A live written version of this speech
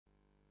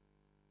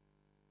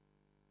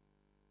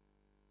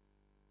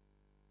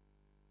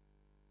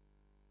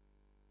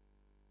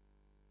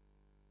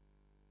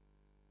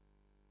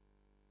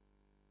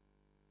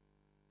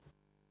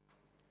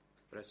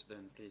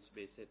President, please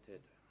be seated.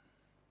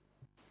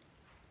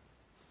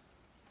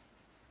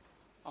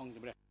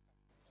 The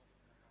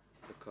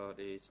court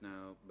is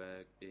now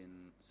back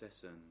in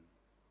session.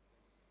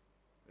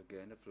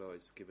 Again, the floor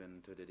is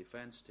given to the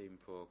defense team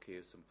for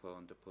Kyo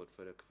Sampon to put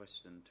further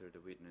question to the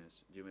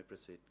witness. You may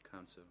proceed,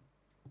 counsel.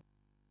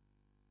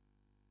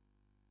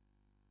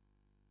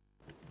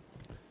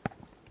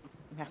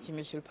 Merci,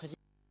 Monsieur le Président.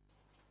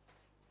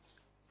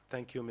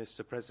 Thank you,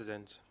 Mr.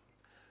 President.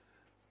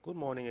 Good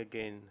morning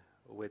again,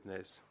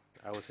 witness.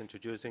 I was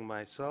introducing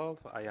myself.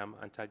 I am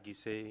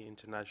Antagise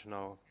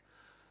International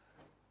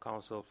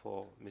Counsel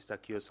for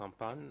Mr. Kyo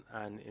Sampan,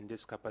 and in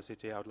this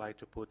capacity, I would like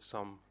to put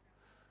some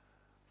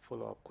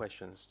follow-up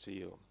questions to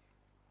you.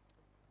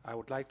 I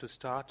would like to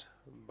start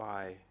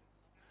by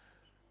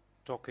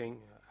talking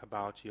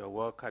about your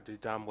work at the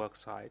dam work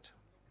site,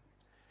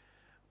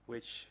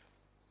 which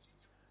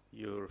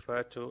you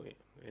referred to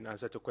in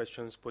answer to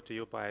questions put to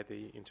you by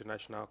the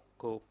International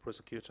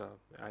Co-Prosecutor.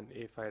 And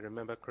if I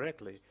remember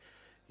correctly,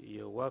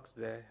 you worked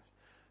there.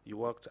 You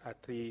worked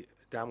at 3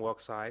 dam work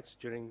sites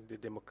during the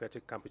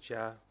Democratic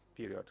Kampuchea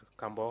period: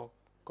 Kambo,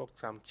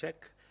 Koktram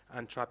Chek,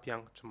 and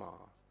Trapiang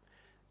Tmar.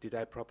 Did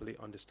I properly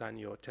understand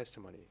your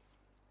testimony?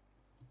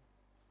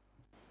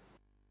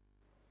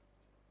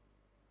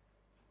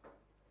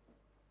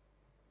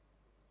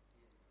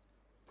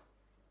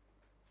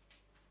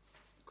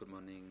 Good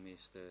morning,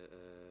 Mr.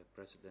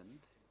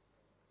 President.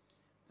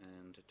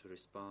 And to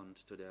respond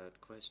to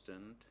that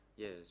question,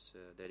 yes,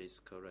 that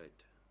is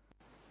correct.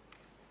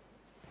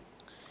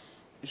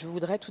 Je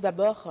voudrais tout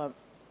d'abord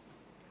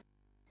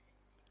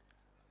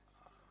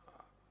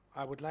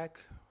I would like,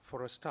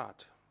 for a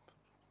start,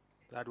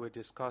 that we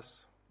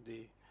discuss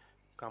the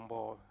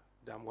Kambo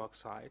dam work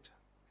site.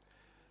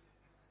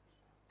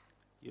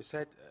 You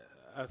said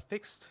a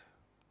fixed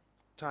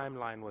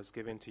timeline was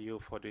given to you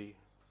for the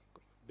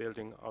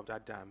building of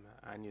that dam,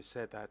 and you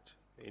said that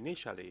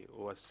initially it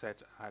was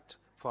set at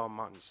 4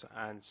 months,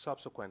 and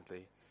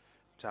subsequently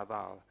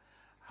Taval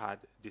had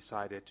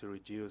decided to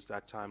reduce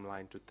that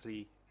timeline to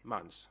 3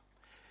 months.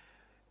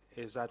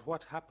 Is that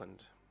what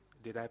happened?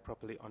 Did I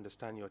properly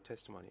understand your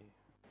testimony?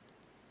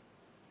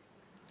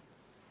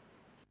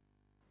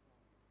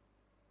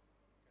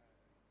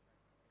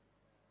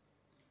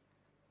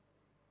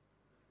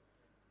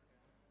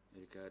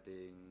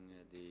 Regarding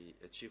the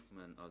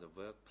achievement of the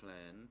work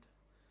plan,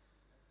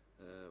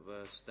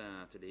 was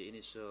that the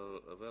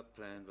initial work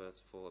plan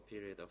was for a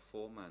period of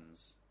 4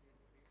 months,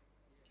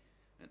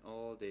 and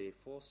all the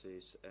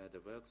forces at the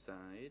work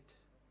site,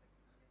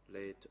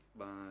 led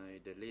by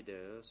the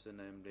leaders,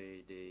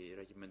 namely the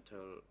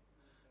regimental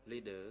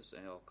leaders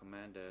or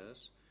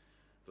commanders,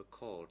 were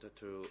called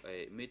to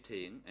a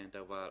meeting and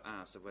were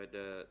asked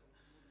whether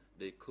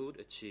they could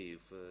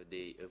achieve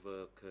the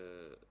work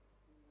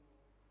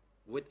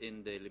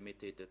within the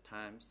limited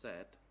time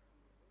set,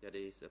 that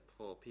is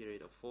for a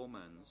period of 4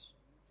 months.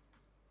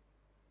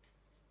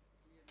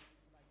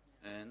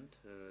 And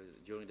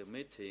during the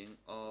meeting,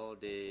 all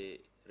the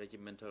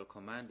regimental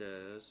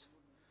commanders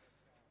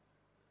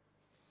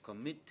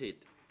committed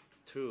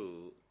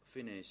to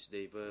finish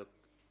the work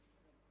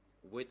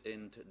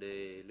within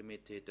the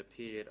limited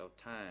period of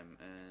time,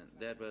 and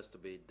that was to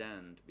be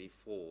done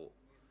before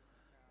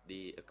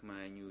the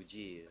Khmer New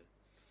Year.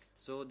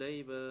 So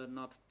they were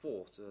not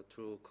forced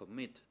to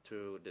commit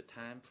to the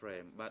time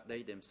frame, but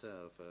they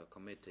themselves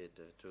committed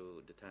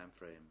to the time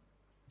frame.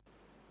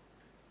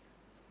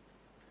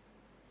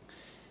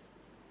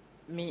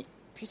 mais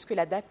puisque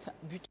la date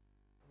but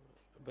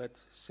But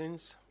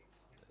since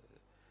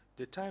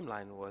the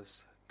timeline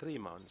was 3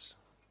 months,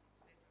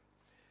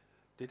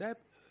 did I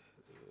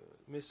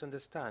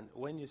misunderstand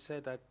when you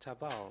said that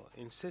Taval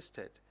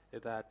insisted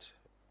that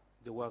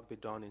the work be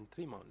done in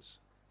 3 months?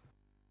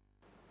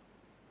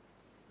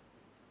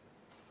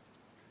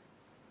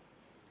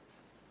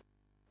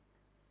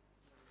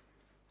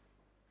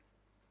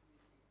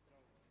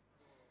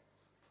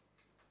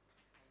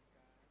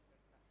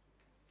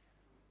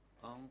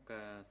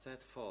 Angka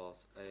set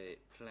forth a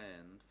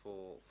plan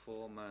for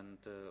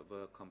 4-month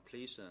work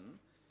completion,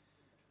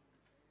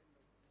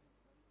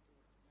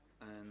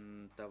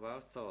 and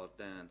Taval thought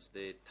that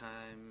the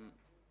time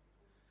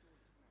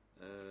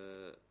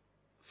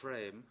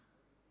frame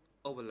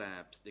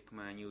overlapped the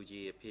Khmer New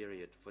Year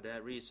period. For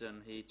that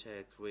reason, he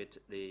checked with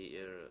the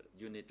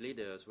unit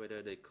leaders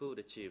whether they could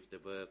achieve the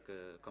work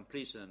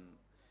completion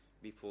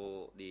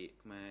before the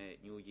Khmer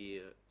New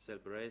Year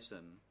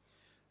celebration.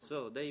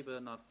 So they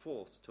were not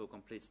forced to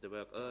complete the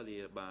work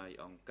earlier by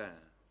Angka.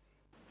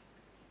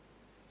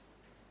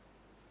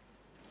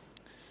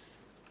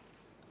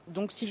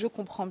 donc si je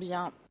comprends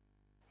bien,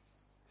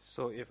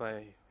 So if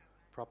I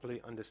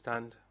properly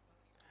understand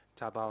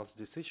Tabal's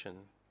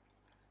decision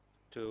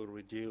to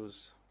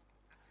reduce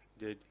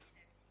the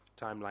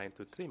timeline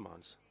to 3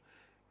 months,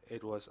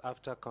 it was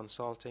after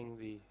consulting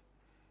the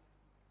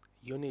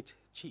unit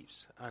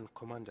chiefs and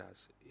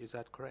commanders. Is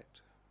that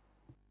correct?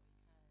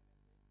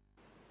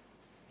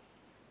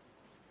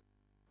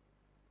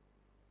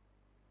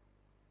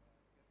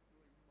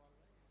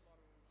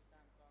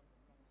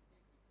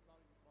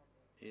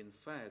 In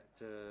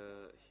fact,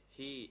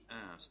 he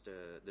asked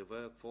the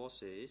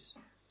workforces,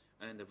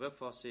 and the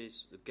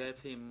workforces gave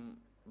him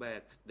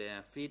back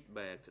their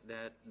feedback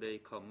that they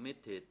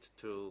committed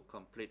to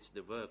complete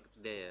the work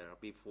there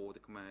before the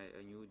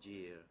Khmer New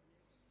Year.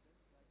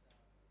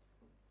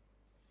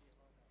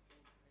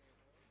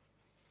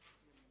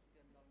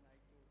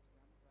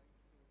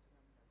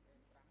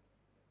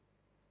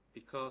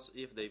 Because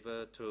if they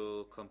were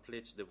to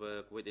complete the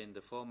work within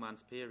the 4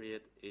 months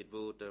period, it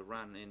would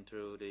run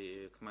into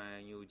the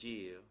Khmer New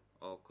Year,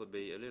 or could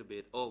be a little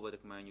bit over the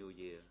Khmer New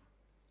Year.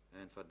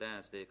 And for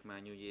that, the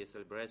Khmer New Year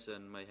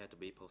celebration may have to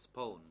be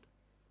postponed.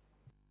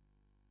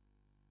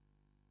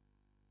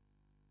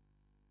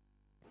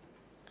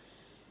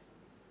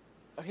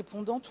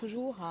 Répondant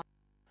toujours à...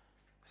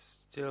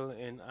 Still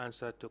in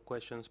answer to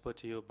questions put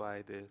to you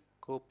by the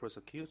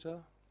co-prosecutor,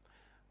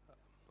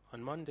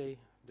 on Monday,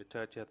 the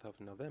 30th of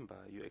November,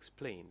 you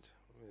explained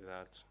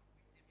that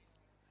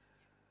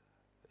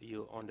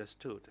you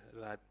understood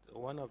that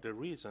one of the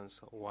reasons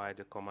why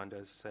the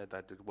commanders said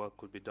that the work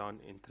could be done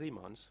in 3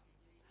 months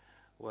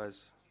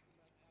was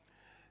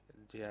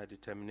their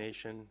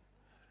determination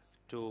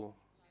to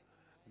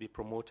be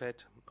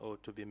promoted or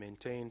to be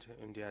maintained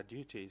in their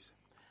duties.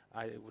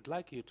 I would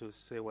like you to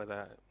say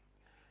whether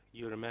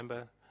you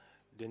remember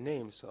the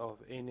names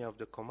of any of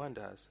the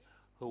commanders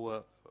who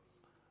were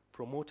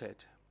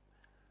promoted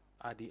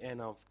at the end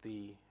of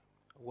the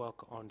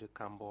work on the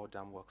Cambodia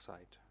dam work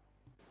site.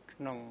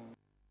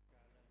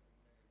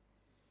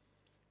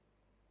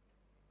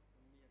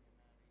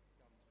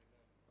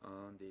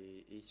 On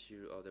the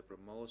issue of the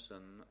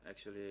promotion,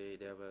 actually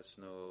there was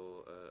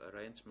no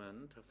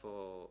arrangement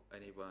for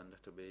anyone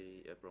to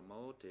be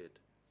promoted.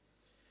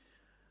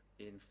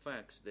 In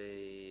fact,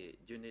 the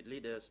unit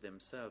leaders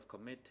themselves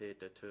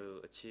committed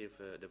to achieve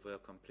the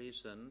work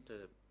completion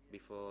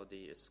before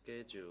the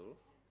schedule.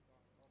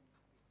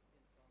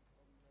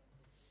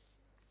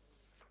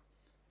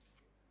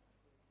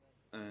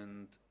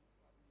 And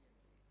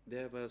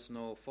there was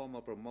no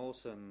formal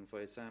promotion,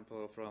 for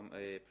example, from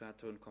a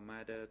platoon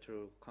commander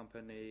to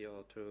company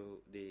or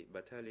to the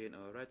battalion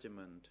or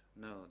regiment.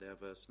 No, there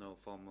was no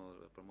formal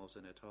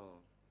promotion at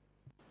all.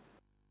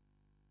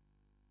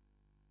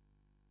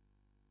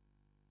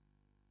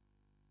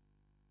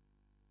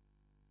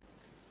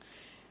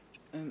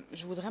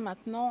 Je voudrais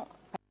maintenant...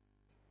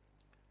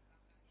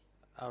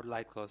 I would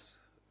like us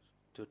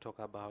to talk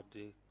about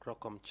the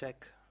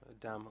Krokomchek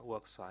dam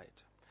work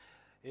site.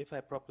 If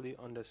I properly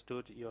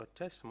understood your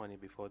testimony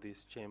before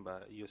this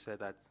chamber, you said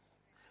that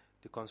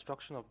the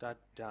construction of that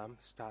dam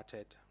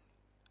started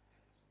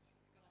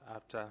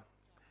after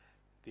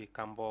the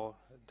Cambodia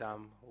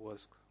dam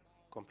was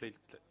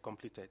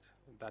completed.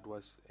 That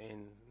was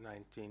in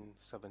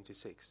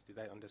 1976. Did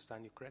I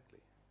understand you correctly?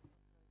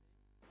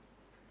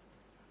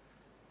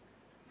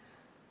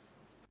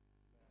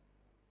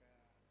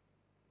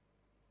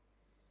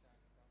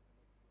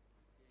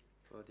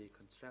 For the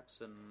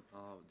construction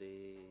of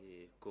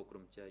the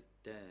Krokomchek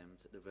Dam,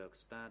 the work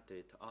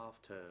started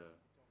after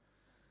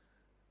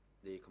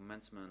the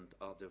commencement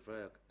of the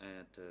work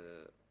at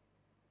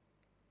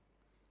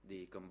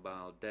the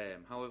Cambodia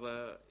Dam.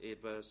 However,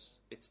 it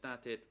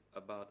started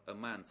about a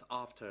month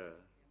after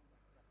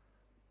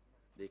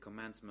the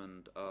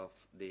commencement of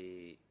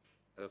the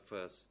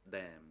first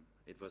dam.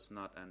 It was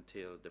not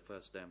until the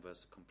first dam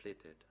was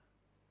completed.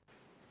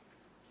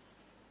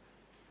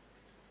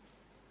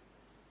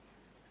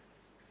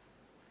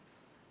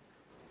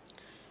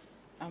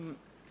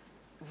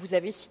 Vous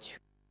avez situé...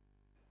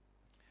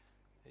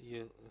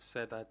 You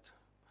said that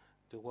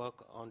the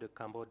work on the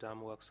Cambodia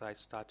dam work site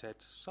started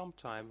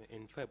sometime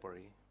in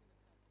February.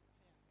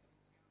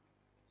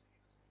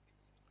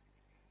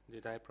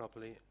 Did I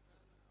properly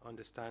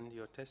understand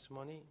your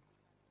testimony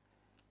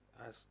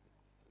as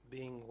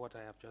being what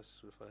I have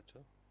just referred to?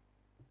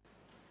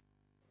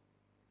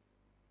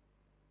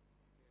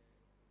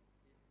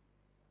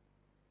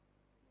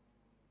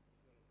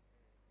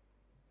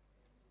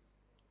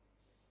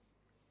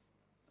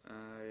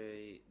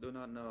 I do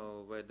not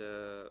know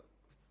whether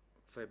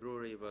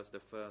February was the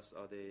first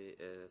or the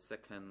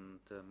second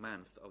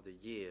month of the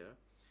year.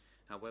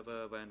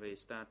 However, when we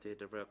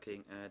started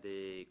working at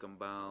the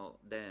Cambodia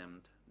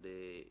Dam,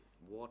 the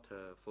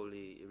water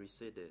fully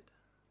receded.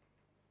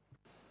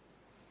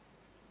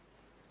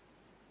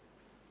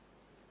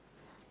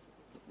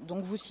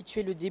 Donc vous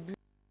situez le début...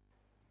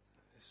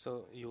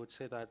 So you would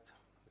say that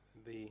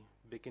the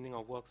beginning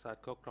of works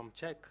at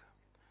Krokomchek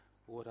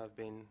would have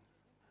been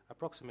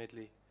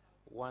approximately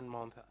 1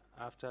 month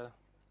after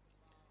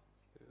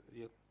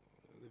the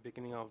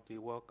beginning of the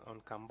work on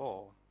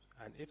Cambodia.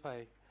 And if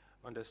I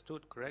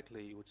understood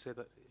correctly, you would say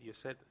that you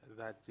said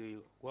that the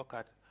work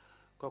at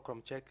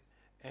Krokomchek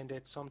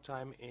ended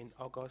sometime in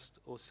August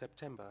or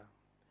September.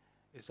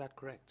 Is that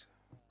correct?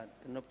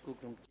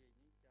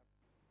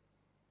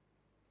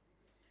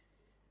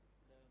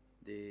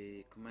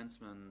 The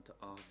commencement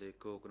of the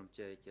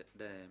Krokomchek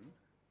Dam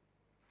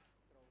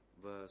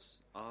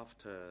was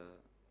after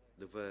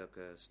the work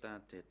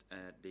started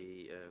at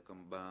the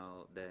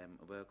Cambodia Dam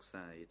work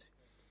site.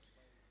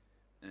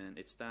 and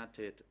it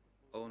started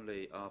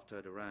only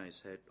after the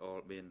rice had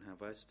all been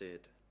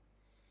harvested,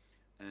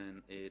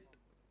 and it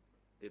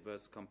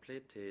was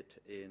completed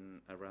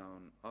in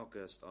around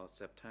August or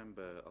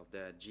September of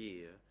that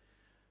year,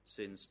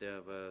 since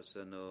there was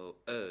no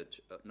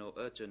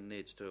urgent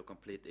need to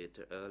complete it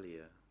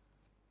earlier.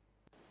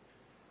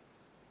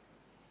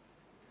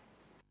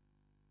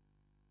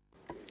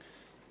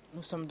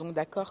 Nous sommes donc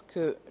d'accord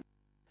que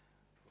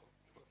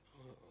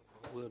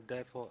We'll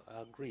therefore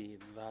agree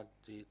that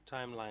the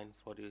timeline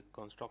for the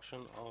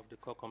construction of the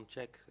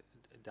Kokomchek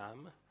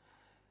Dam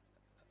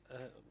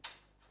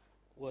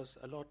was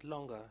a lot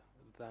longer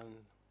than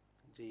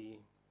the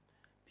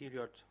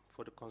period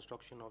for the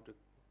construction of the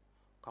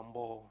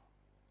Cambodia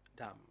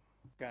Dam.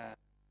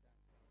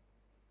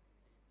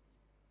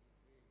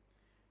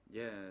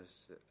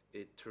 Yes,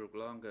 it took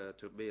longer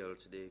to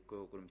build the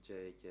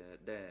Kokomchek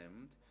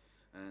Dam,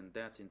 and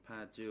that's in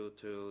part due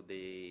to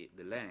the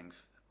length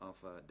of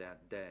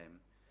that dam,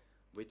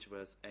 which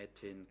was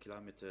 18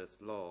 kilometers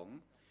long,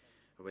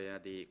 where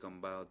the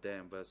Cambodia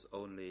Dam was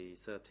only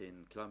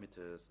 13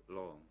 kilometers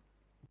long.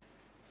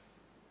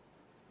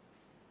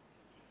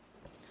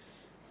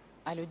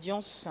 à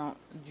l'audience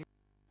du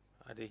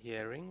At the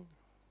hearing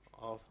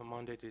of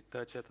Monday the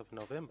 30th of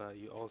November,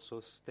 you also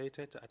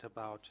stated at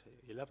about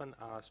 11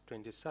 hours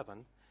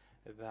 27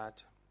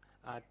 that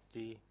at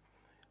the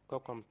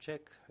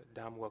Kokomchek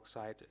Dam work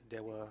site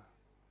there were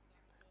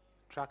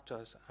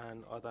tractors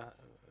and other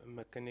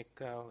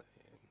mechanical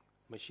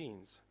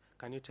machines.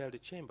 Can you tell the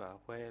chamber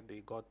where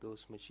they got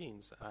those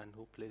machines and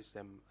who placed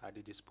them at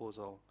the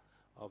disposal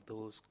of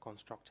those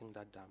constructing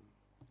that dam?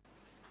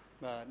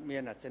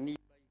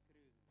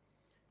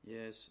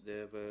 Yes,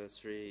 there were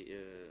 3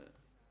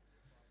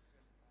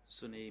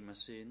 Sunni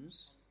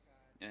machines,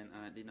 and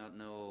I did not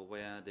know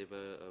where they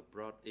were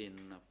brought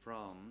in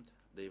from.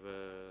 They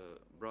were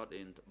brought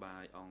in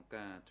by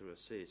Angkar to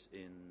assist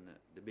in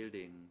the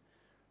building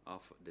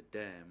of the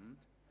dam,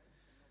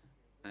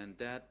 and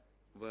that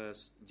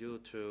was due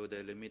to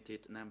the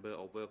limited number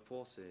of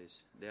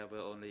workforces. There were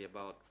only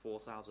about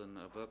 4,000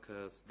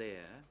 workers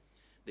there,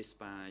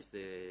 despite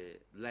the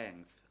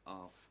length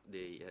of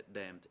the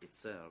dam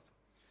itself.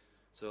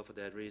 So for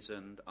that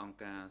reason,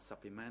 Angkar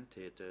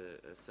supplemented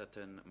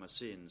certain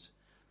machines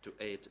to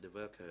aid the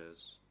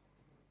workers.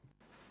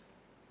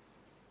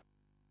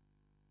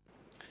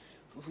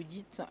 vous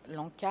dites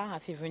l'ANCAR a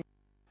fait venir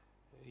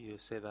You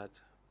say that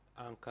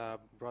Angkar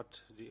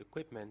brought the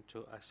equipment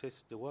to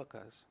assist the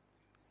workers.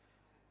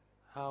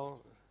 How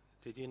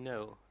did you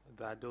know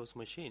that those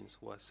machines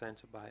were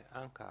sent by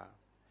Angkar?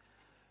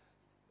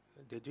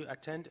 Did you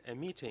attend a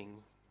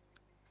meeting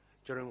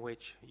during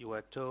which you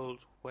were told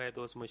where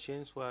those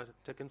machines were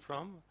taken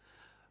from,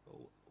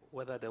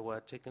 whether they were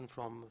taken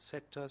from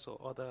sectors or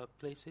other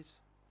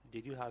places?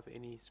 Did you have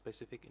any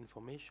specific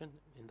information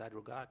in that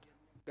regard?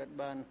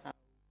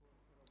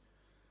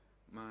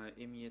 My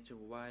immediate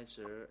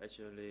supervisor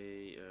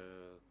actually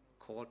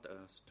called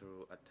us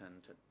to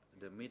attend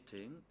the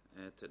meeting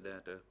at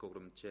that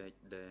Kokomchek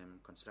Dam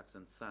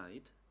construction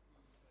site,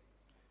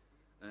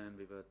 and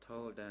we were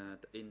told that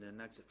in the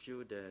next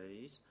few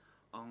days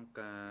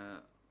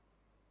Angkar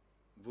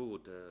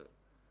would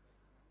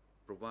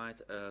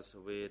provide us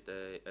with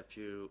a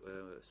few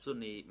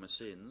Sunni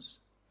machines,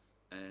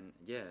 and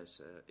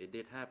yes, it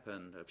did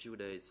happen a few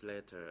days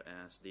later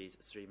as these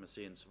 3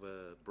 machines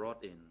were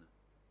brought in.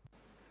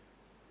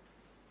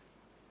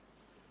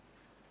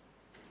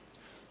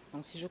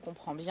 Donc si je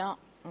comprends bien,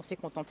 on s'est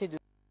contenté de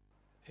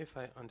If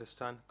I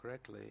understand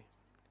correctly,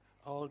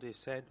 all they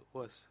said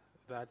was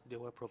that they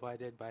were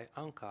provided by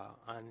Angkar,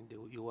 and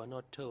you were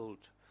not told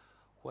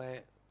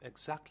where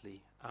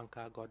exactly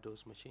Angkar got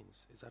those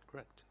machines. Is that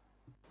correct?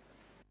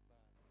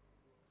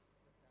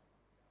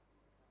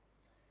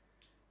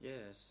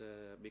 Yes,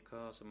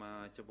 because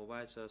my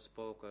supervisor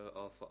spoke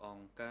of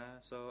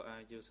Angkar, so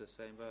I use the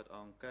same word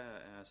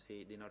Angkar as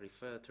he did not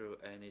refer to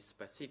any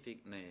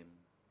specific name.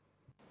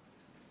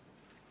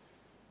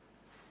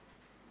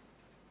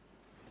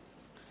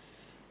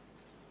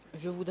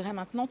 Je voudrais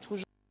maintenant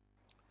toujours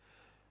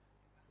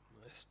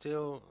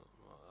Still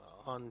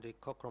on the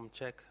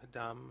Kokomchek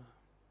Dam,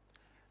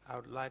 I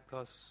would like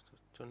us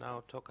to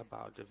now talk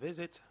about the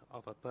visit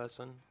of a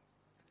person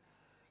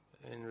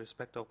in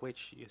respect of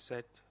which you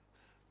said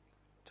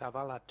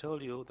Tavala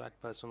told you that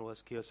person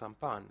was Kyo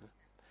Sampan,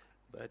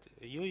 but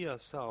you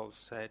yourself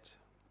said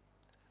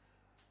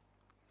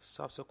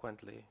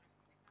subsequently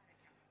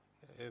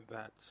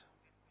that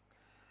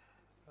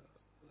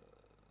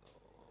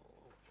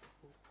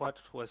what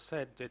was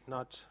said did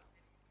not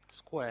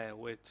square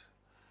with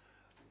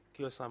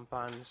Kyo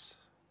Sampan's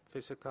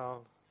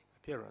physical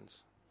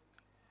appearance.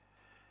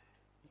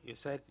 You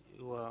said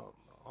you were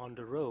on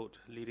the road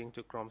leading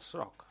to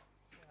Kromsrok,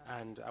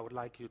 and I would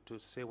like you to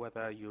say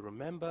whether you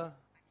remember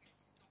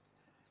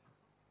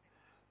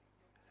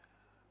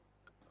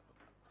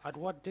at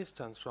what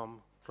distance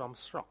from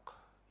Kromsrok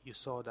you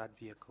saw that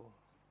vehicle.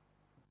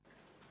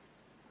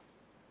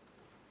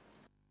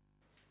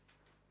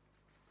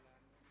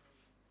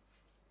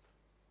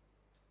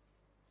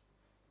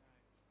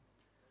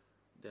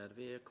 That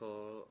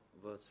vehicle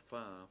was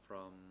far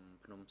from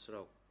Phnom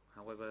Srok.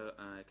 However,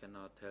 I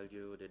cannot tell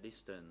you the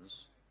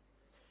distance.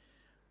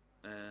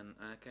 And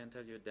I can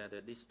tell you that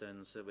the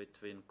distance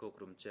between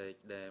Kok Rum Chek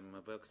Dam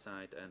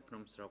worksite and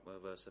Phnom Srok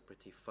was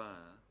pretty far,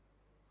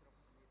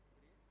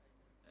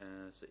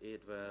 as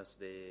it was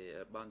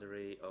the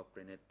boundary of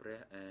Prenet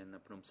Preh and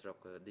Phnom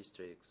Srok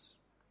districts.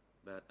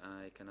 But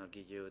I cannot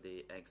give you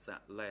the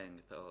exact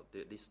length of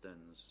the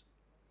distance.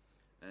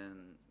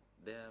 And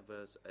there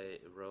was a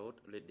road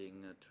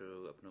leading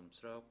through Phnom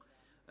Srok,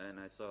 and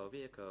I saw a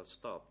vehicle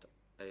stopped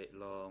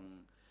along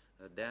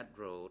that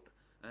road,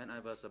 and I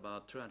was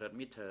about 200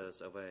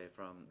 meters away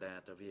from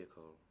that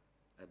vehicle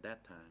at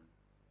that time.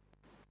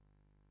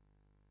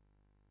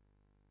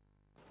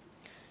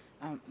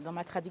 Dans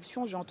ma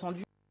traduction, j'ai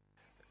entendu.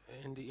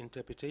 In the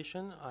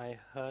interpretation, I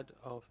heard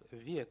of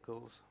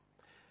vehicles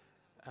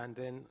and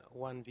then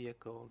one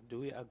vehicle. Do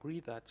we agree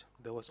that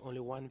there was only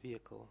one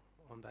vehicle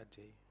on that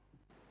day?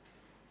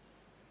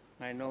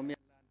 I know.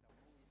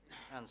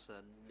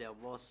 Answer: there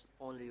was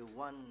only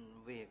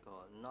one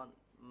vehicle, not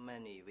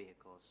many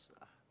vehicles,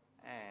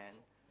 and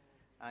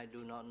I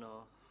do not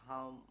know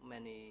how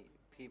many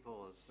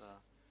people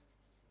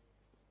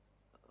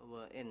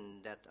were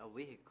in that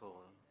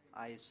vehicle.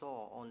 I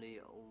saw only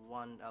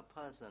one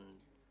person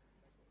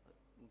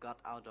got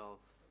out of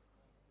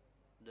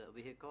the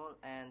vehicle,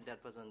 and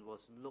that person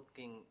was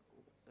looking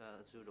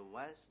to the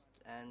west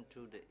and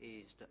to the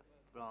east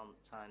from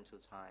time to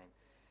time.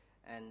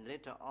 And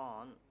later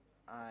on,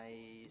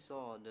 I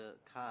saw the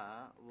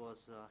car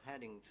was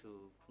heading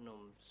to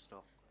Phnom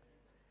Srok.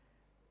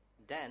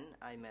 Then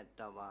I met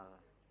Dawal,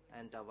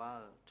 and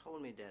Dawal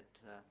told me that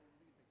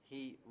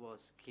he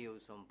was Khieu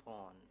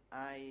Samphan.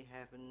 I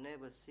had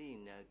never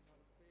seen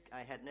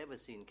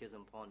Khieu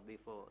Samphan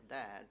before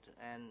that,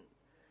 and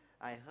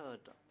I heard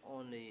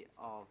only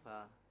of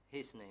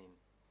his name.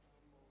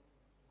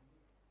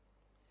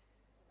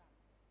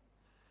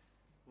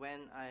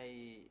 When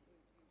I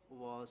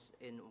was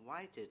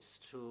invited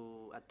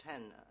to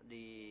attend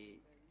the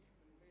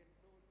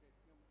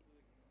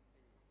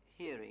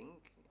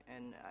hearing,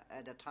 and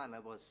at the time I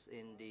was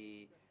in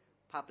the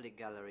public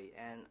gallery,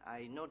 and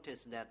I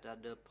noticed that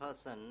the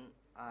person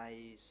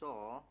I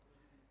saw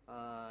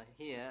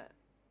here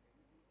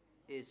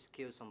is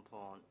Khieu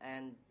Samphan,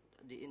 and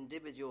the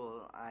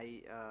individual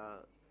I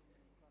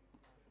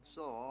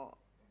saw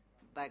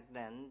back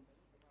then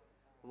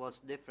was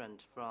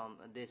different from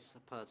this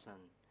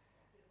person.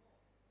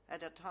 At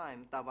that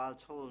time, Dawal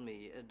told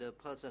me the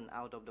person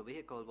out of the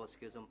vehicle was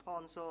Khieu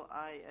Samphan, so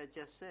I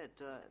just said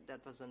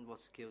that person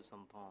was Khieu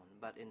Samphan.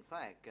 But in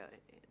fact,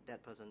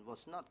 that person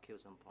was not Khieu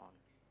Samphan.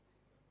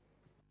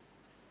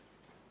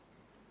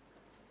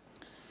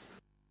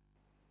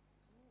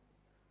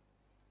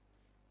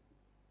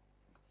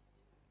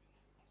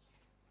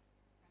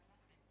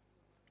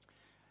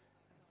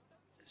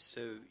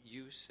 So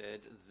you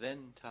said,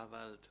 then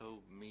Dawal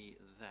told me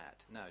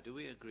that. Now, do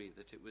we agree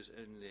that it was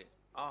only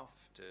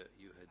after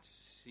you had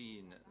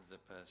seen the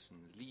person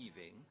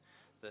leaving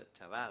that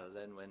Dawal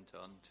then went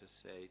on to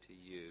say to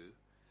you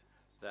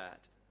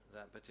that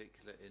that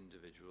particular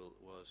individual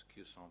was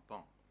Khieu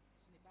Samphan?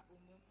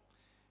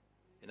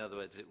 In other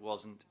words, it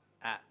wasn't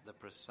at the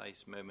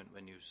precise moment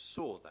when you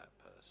saw that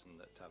person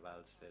that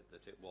Dawal said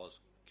that it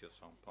was Khieu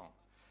Samphan.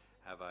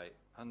 Have I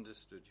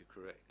understood you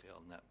correctly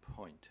on that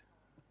point?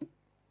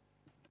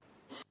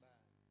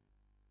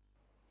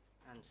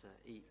 Answer: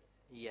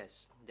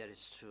 yes, that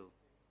is true.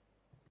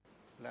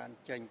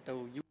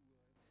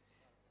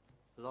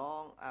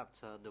 Long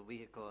after the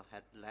vehicle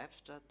had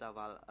left,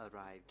 Dawal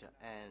arrived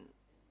and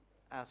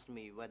asked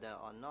me whether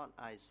or not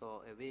I saw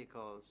a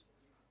vehicle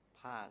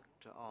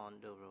parked on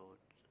the road.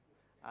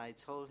 I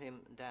told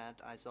him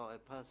that I saw a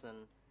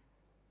person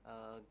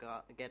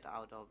get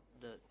out of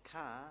the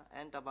car,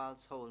 and Dawal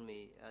told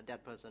me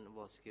that person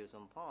was Khieu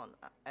Samphan.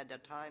 At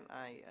that time,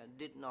 I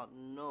did not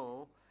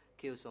know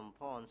Khieu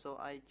Samphan, so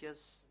I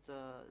just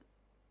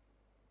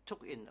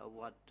took in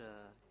what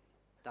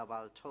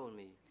Dawal told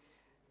me.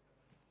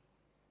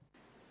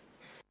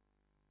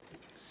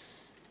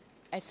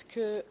 Est-ce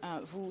que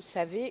vous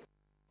savez?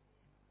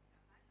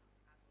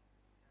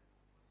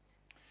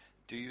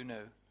 Do you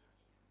know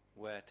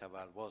where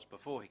Dawal was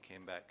before he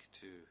came back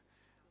to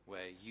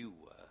where you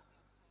were,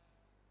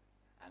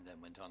 and then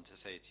went on to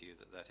say to you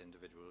that that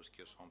individual was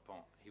Khieu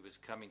Samphan? He was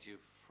coming to you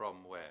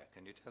from where?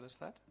 Can you tell us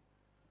that?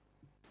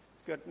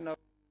 Good no.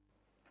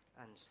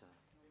 Answer: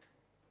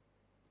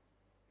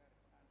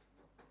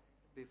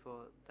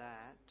 before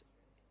that,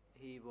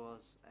 he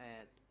was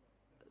at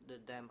the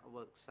dam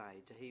work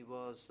site. He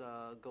was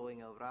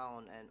going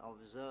around and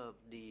observed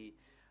the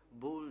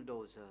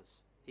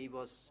bulldozers. He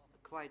was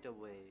quite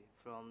away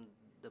from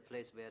the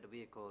place where the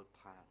vehicle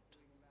parked.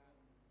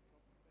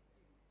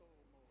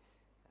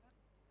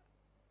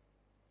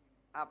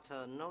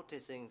 After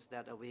noticing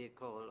that a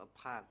vehicle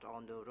parked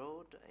on the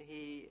road,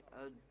 he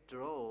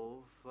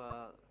drove.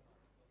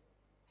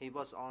 He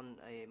was on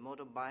a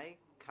motorbike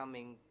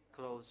coming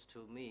close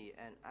to me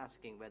and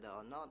asking whether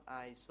or not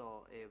I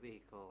saw a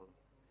vehicle.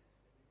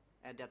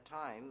 At that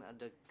time,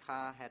 the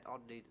car had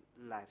already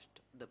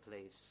left the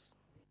place.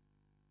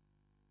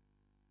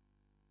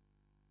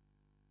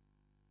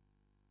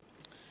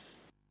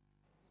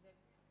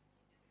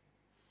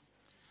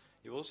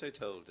 You also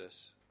told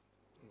us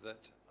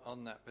that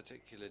on that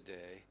particular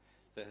day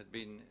there had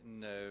been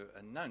no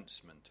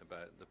announcement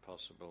about the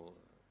possible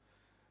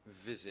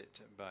visit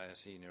by a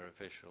senior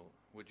official.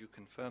 Would you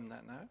confirm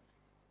that now?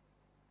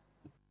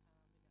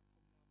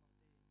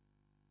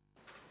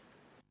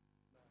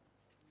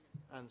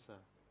 Answer: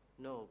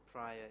 no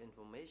prior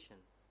information.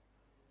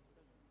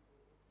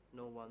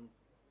 No one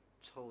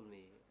told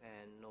me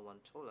and no one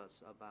told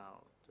us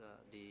about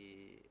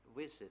the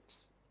visit.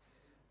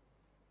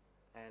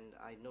 And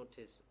I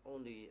noticed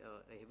only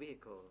a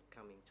vehicle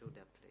coming to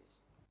that place.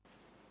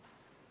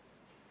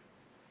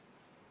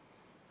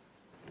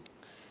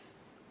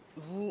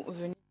 Vous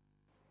venez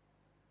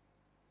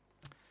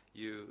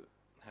You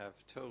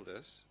have told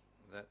us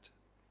that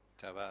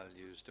Taval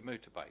used a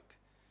motorbike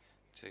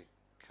to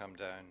come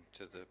down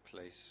to the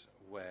place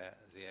where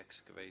the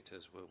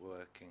excavators were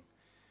working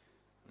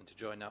and to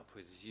join up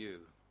with you.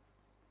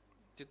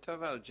 Did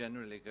Taval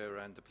generally go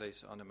around the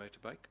place on a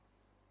motorbike?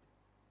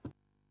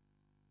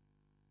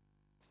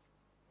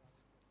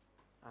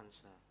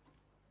 Answer: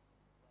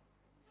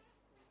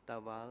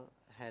 Taval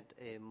had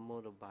a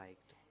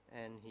motorbike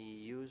and he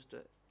used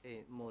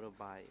a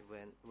motorbike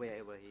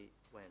wherever he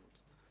went.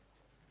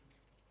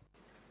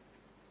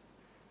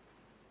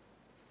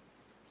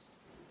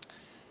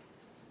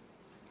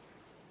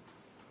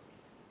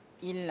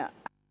 il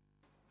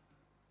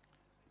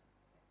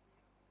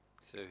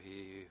So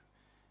he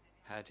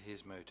had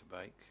his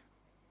motorbike.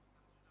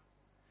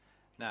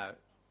 Now,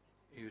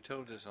 you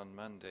told us on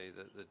Monday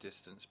that the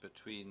distance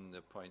between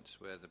the points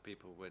where the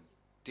people were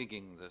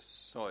digging the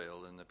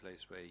soil and the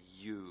place where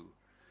you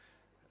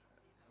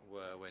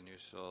were when you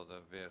saw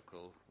the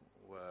vehicle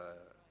were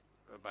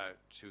about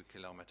 2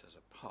 kilometers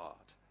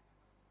apart.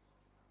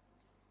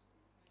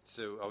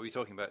 So are we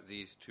talking about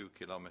these 2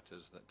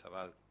 kilometers that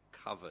Taval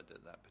covered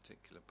at that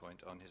particular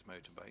point on his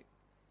motorbike?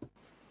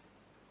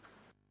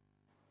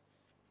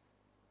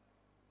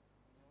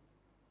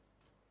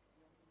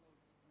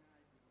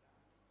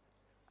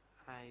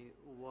 I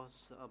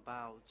was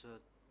about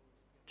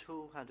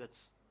 200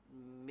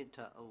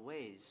 meters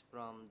away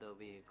from the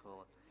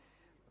vehicle,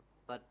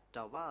 but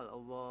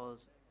Taval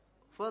was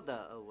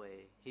further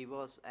away. He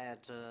was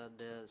at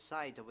the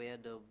site where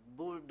the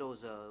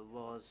bulldozer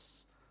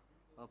was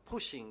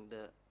pushing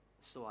the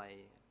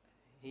soil.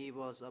 He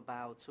was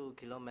about 2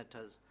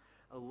 kilometers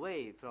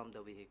away from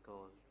the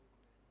vehicle.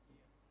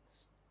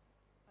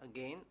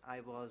 Again, I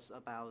was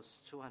about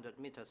 200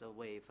 meters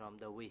away from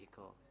the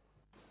vehicle.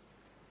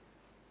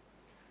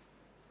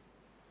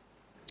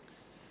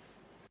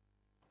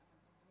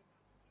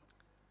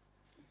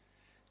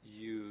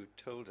 You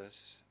told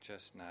us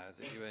just now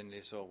that you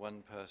only saw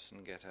one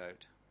person get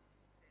out.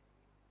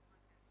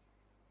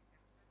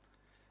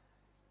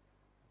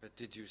 But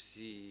did you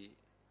see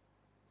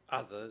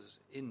others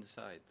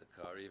inside the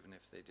car, even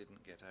if they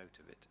didn't get out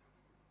of it?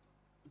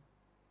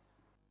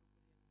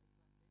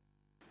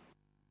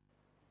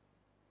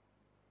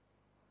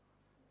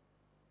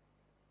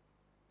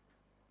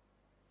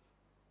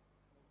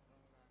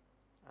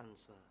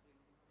 Answer: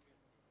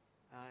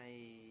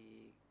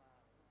 I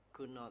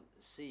could not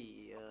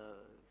see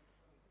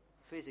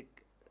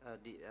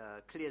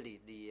clearly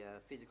the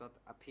physical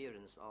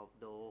appearance of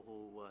those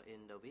who were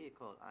in the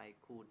vehicle. I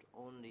could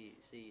only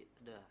see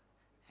the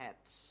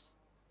heads.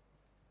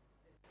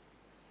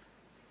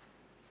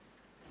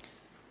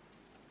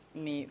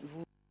 mais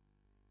vous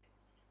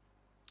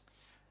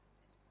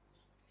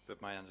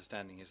But my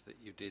understanding is that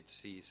you did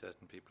see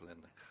certain people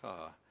in the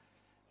car.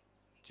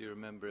 Do you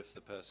remember if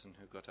the person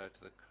who got out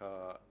of the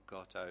car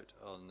got out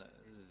on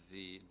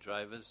the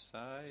driver's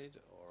side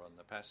or on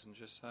the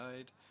passenger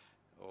side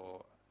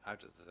or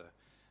out of the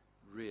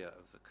rear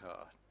of the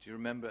car? Do you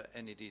remember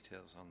any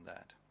details on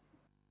that?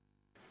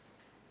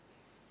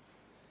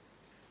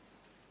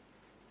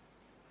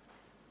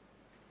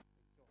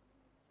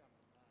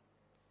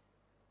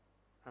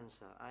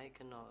 Answer: I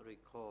cannot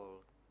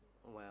recall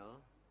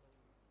well.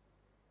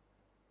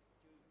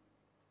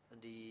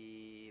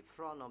 The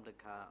front of the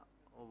car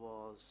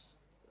was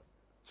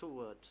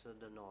towards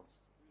the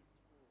north,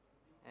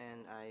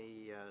 and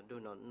I do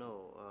not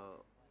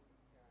know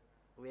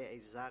where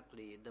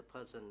exactly the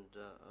person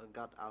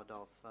got out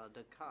of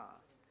the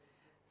car.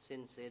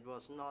 Since it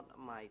was not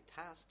my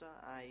task,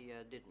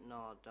 I did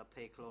not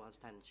pay close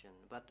attention,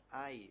 but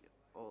I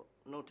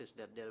noticed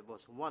that there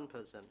was one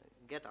person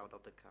get out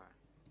of the car.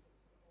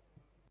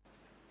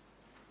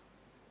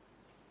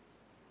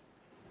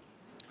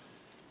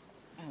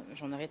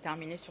 J'en aurais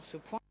terminé sur ce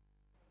point.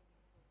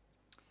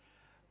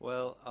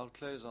 Well, I'll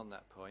close on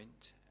that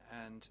point,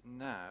 and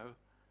now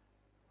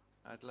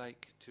I'd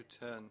like to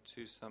turn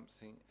to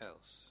something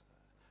else.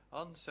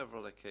 On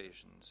several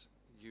occasions,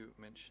 you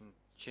mentioned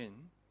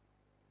Chin,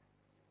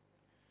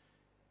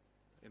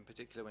 in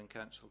particular when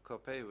Councillor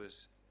Koppe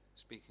was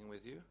speaking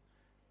with you.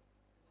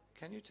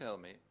 Can you tell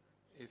me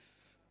if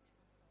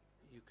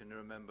you can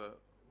remember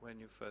when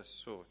you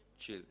first saw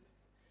Chil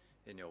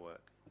in your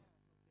work?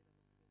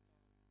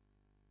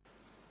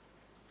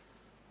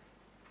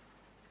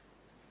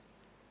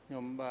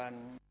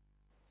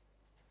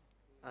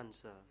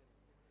 Answer.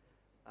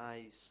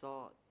 I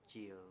saw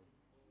Jill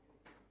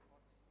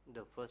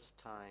the first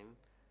time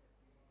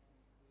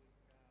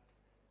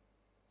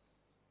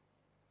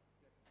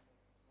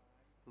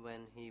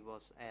when he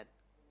was at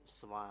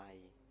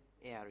Svai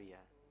area.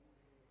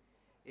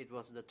 It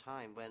was the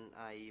time when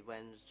I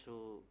went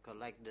to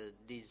collect the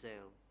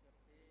diesel.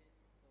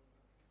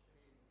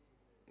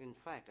 In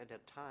fact, at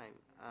that time,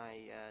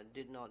 I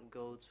did not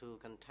go to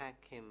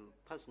contact him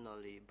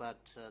personally, but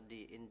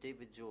the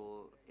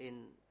individual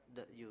in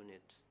the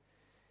unit.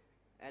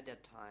 At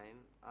that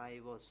time, I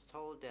was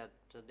told that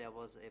there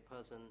was a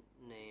person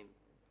named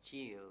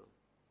Jill.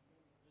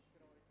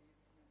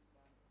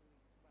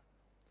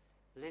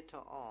 Later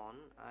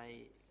on,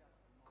 I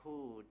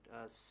could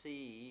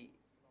see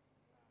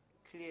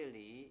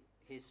clearly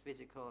his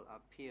physical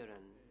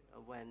appearance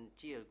when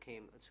Jill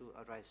came to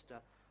arrest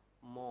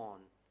Mon.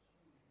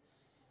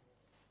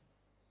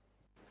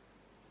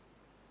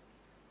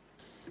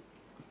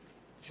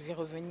 Je vais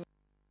revenir.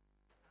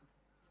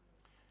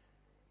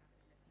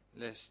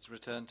 Let's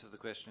return to the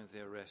question of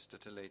the arrest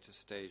at a later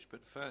stage,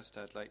 but first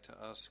I'd like to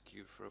ask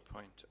you for a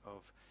point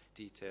of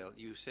detail.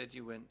 You said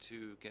you went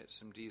to get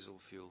some diesel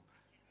fuel.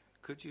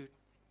 Could you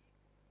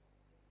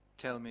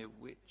tell me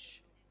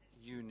which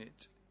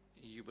unit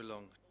you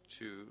belonged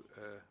to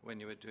when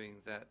you were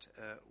doing that?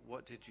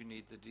 What did you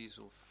need the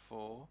diesel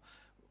for?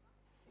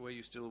 Were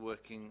you still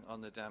working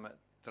on the dam at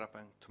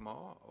Trapang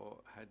Tmor,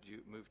 or had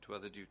you moved to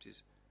other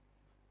duties?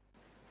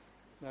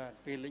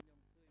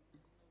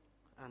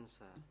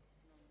 Answer.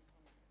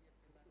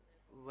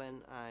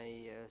 When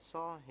I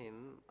saw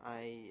him,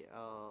 I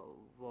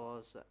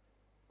was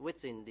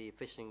within the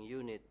fishing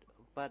unit,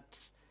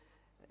 but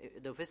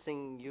the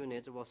fishing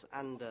unit was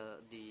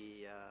under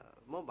the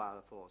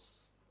mobile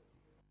force.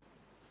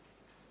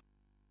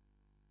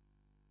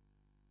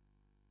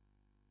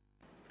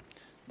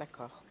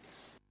 D'accord.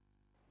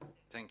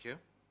 Thank you.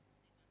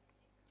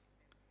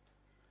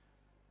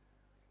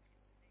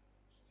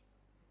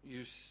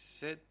 You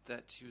said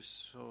that you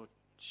saw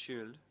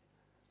Chul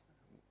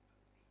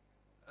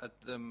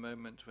at the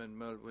moment when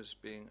Mol was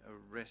being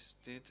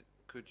arrested.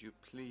 Could you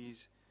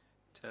please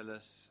tell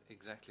us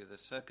exactly the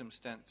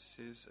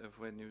circumstances of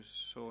when you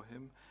saw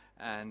him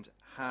and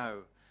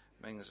how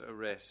Meng's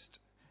arrest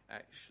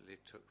actually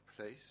took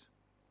place?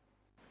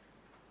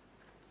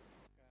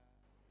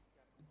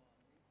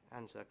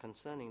 Answer.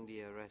 Concerning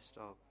the arrest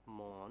of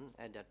Mon,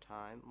 at that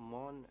time,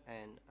 Mon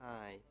and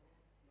I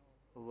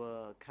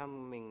were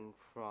coming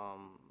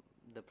from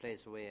the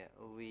place where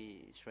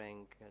we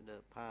drank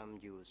the palm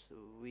juice.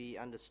 We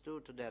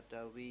understood that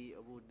we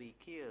would be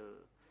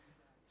killed,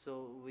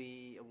 so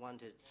we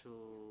wanted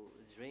to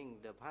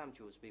drink the palm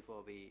juice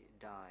before we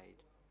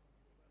died.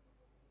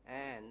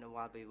 And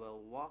while we were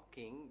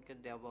walking,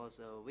 there was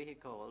a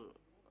vehicle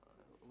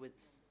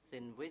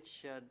within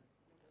which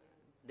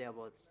there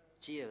was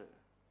Jill.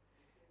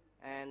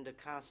 And the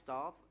car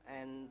stopped,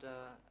 and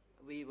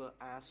we were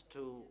asked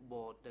to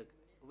board the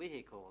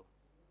vehicle.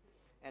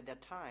 At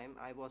that time,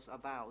 I was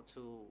about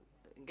to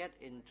get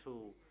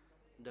into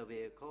the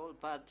vehicle,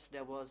 but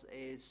there was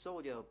a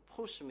soldier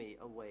pushed me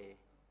away.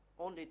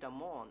 Only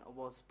Damon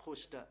was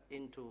pushed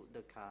into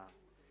the car.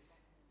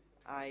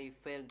 I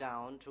fell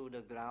down to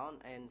the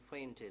ground and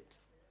fainted,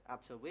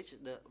 after which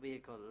the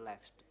vehicle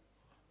left.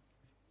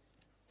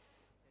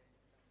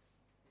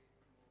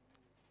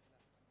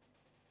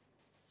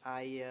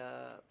 I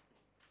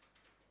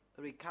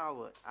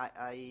recovered.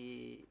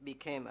 I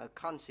became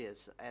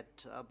conscious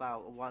at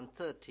about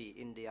 1:30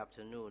 in the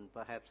afternoon.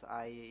 Perhaps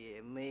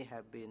I may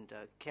have been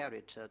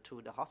carried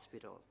to the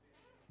hospital.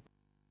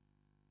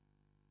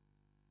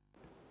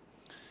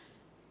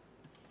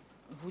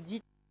 Vous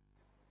dites.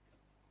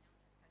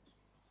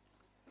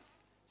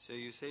 So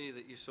you say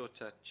that you saw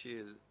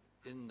Tachil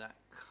in that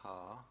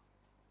car,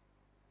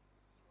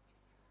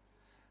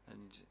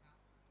 and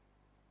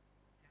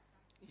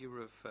you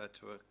refer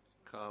to a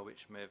car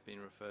which may have been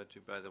referred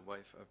to by the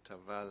wife of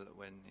Taval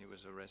when he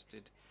was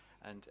arrested,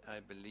 and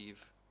I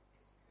believe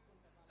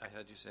I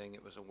heard you saying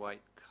it was a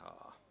white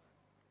car.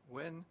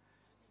 When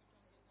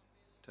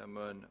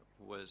Tamon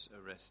was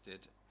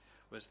arrested,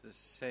 was the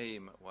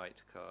same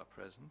white car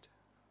present?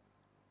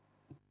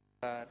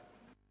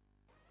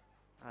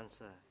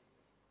 Answer.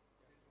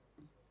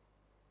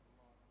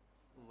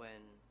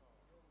 When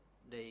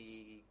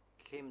they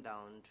came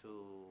down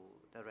to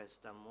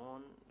arrest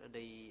Damon,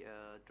 they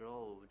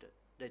drove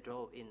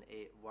in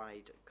a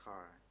white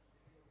car.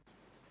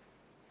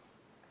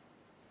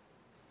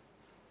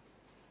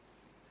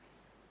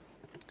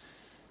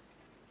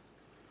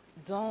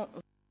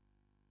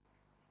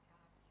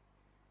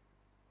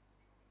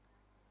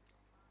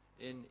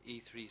 In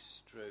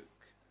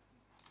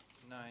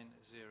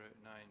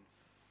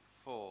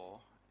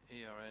E3/9094,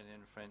 ERN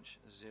in French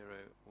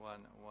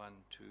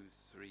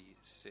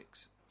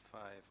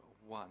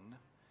 011236551,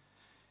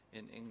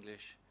 in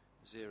English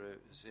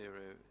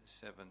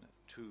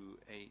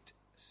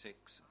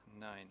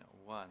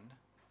 00728691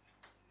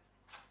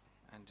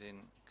 and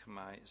in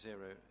Khmer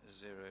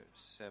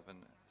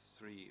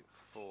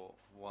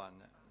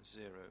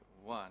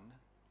 00734101.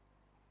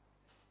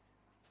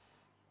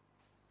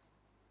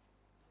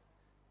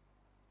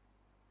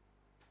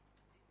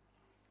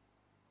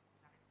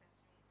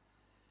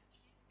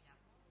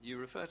 You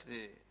refer to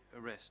the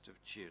arrest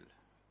of Chil,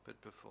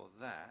 but before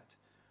that,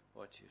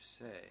 what you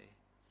say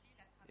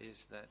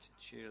is that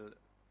Chil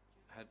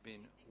had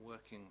been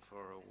working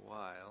for a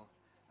while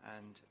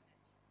and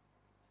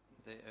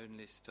they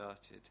only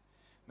started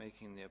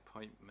making the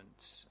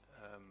appointments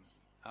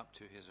up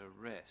to his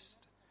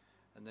arrest.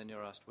 And then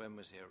you're asked, when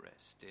was he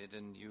arrested?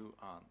 And you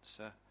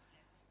answer,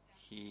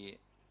 he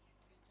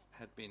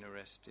had been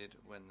arrested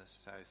when the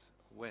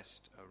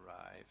Southwest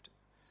arrived.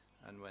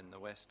 And when the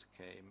West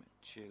came,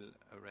 Chil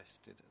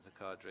arrested the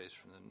cadres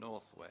from the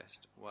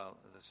Northwest, while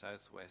the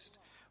Southwest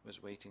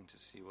was waiting to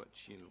see what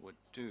Chil would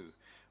do.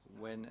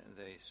 When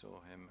they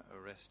saw him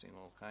arresting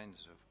all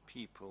kinds of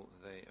people,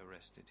 they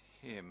arrested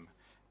him.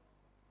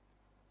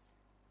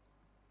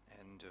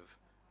 End of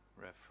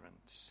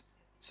reference.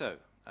 So,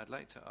 I'd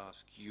like to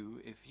ask you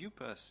if you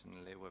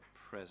personally were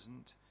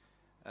present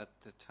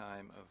at the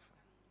time of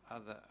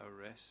other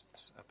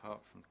arrests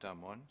apart from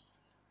Damwon,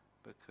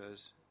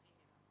 because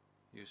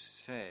you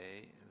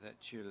say that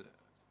Chil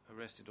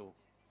arrested all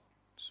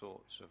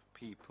sorts of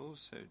people,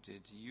 so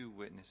did you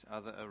witness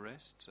other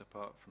arrests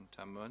apart from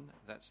Tamun?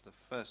 That's the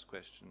first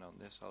question on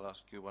this. I'll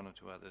ask you one or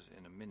two others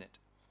in a minute.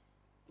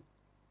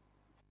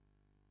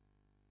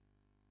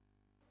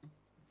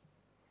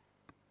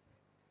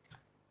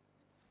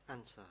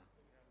 Answer.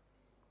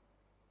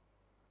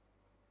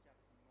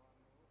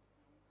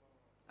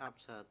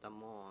 After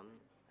Tamon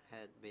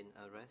had been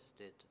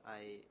arrested,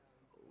 I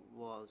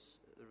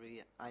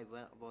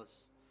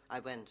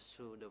went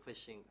to the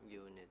fishing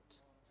unit.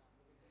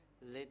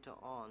 Later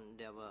on,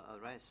 there were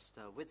arrests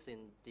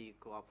within the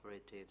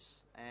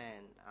cooperatives,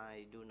 and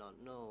I do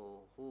not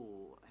know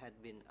who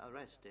had been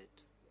arrested.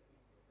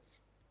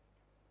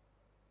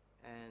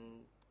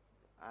 And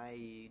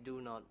I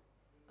do not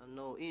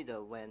know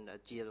either when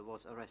Chil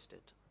was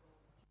arrested.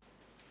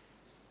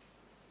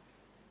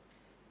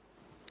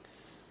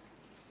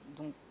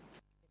 Donc,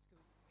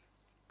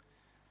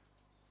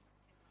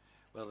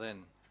 Well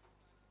then,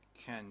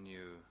 can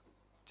you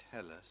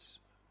tell us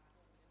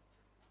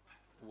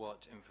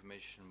what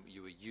information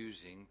you were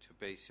using to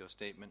base your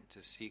statement to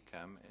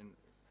DCCAM,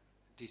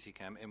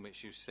 in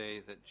which you say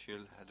that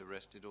Chil had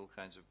arrested all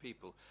kinds of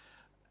people?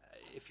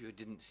 If you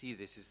didn't see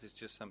this, is this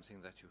just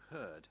something that you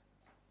heard?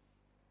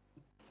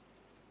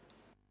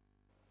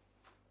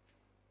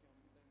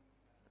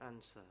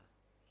 Answer.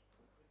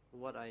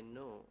 What I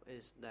know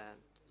is that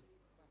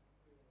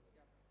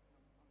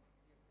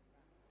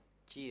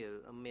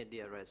Chil made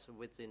the arrest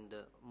within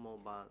the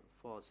mobile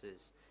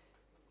forces.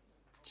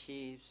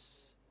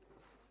 Chiefs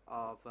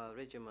of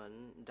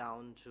regiment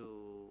down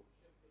to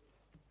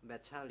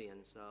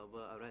battalions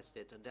were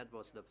arrested. That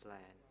was the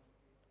plan.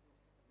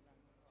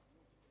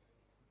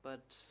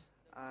 But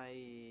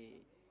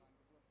I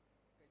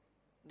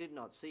did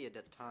not see at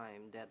that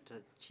time that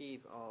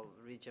chief of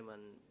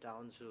regiment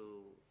down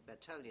to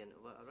battalion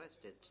were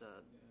arrested.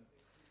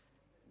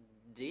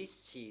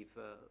 These chiefs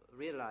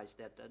realized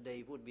that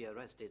they would be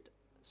arrested,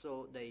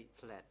 so they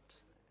fled.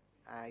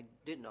 I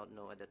did not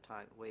know at the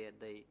time where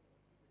they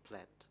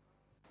fled.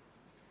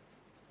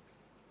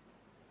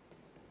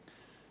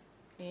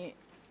 et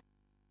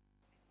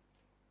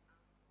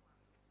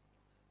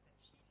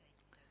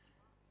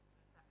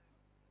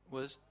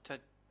Was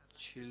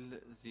Tachil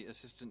the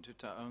assistant to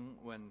Taung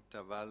when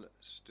Taval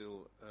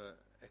still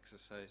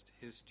exercised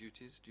his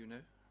duties? Do you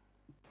know?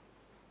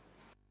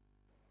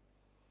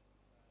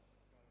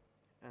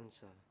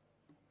 Answer.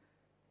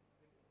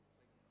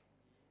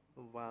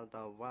 While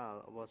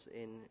Taval was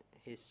in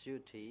his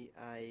duty,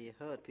 I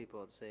heard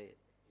people say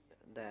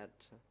that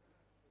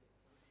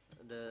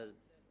the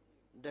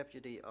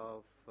deputy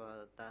of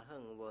Ta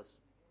Heng was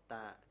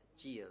Ta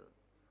Chil,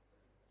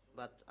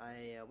 but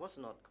I was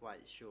not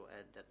quite sure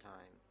at that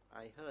time.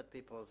 I heard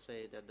people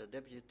say that the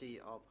deputy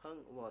of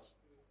Heng was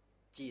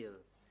Chil.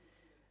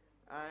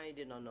 I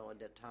did not know at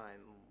that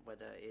time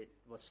whether it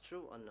was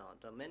true or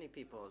not. Many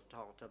people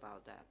talked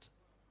about that.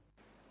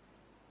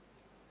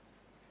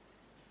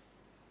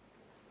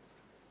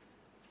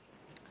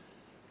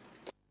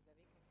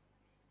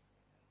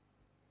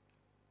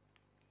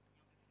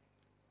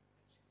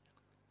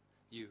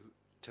 You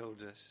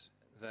told us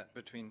that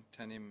between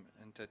Tanim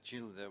and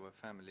Tachil there were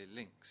family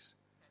links.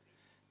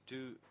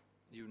 Do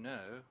you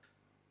know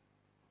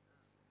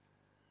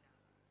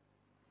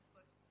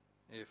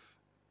if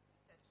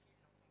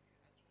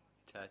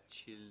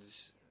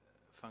Tachil's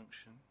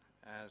function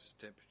as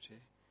deputy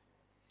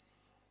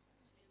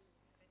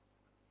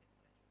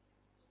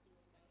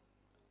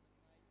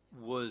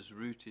was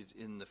rooted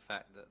in the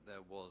fact that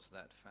there was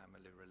that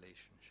family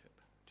relationship?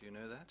 Do you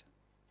know that?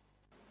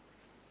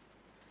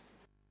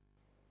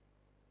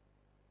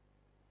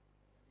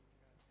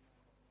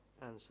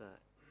 Answer.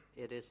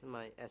 it is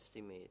my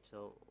estimate.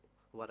 So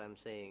what I'm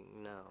saying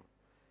now,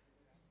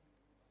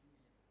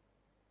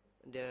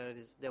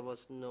 there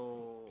was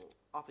no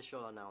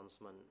official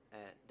announcement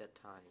at that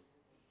time.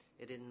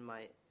 It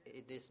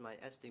is my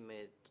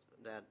estimate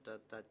that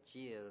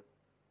Tajil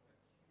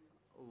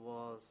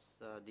was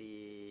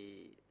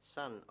the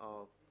son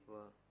of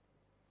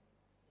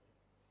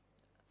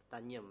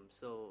Tanyam.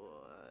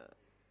 So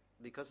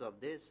because of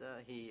this,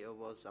 he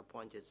was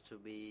appointed to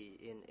be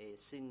in a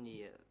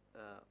senior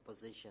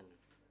position.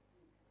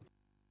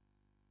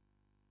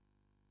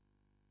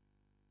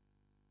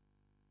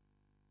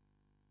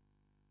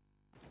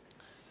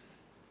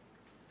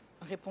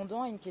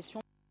 Répondant à une question.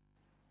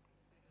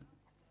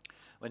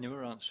 When you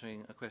were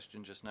answering a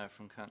question just now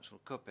from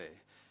Councillor Koppe,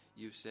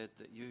 you said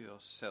that you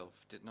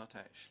yourself did not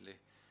actually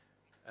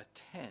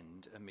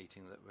attend a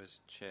meeting that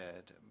was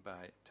chaired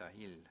by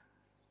Tahil,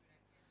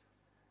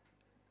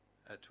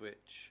 at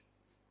which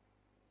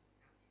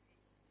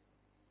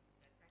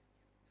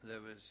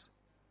there was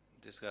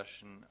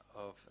discussion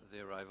of the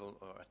arrival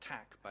or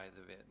attack by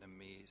the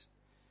Vietnamese,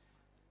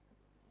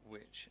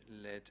 which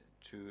led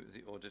to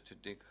the order to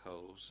dig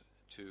holes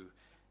to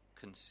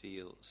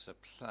conceal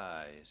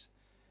supplies.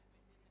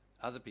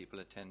 Other people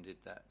attended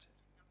that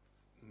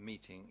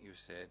meeting, you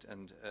said,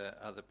 and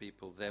other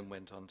people then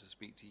went on to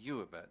speak to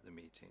you about the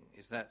meeting.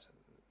 Is that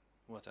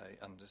what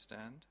I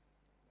understand?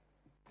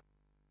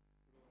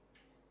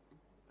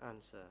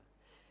 Answer.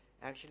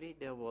 Actually,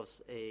 there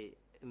was a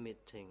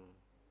meeting.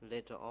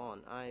 Later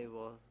on, I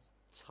was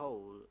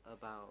told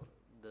about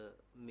the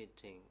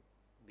meeting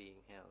being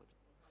held.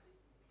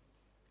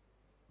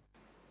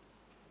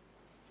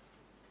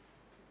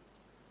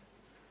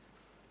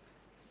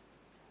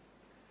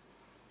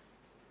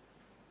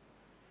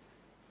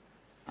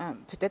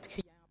 Peut-être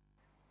qu'il y a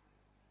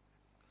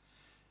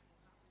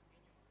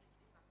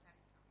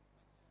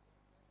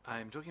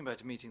I'm talking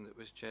about a meeting that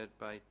was chaired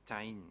by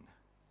Tain.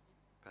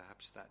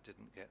 Perhaps that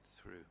didn't get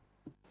through.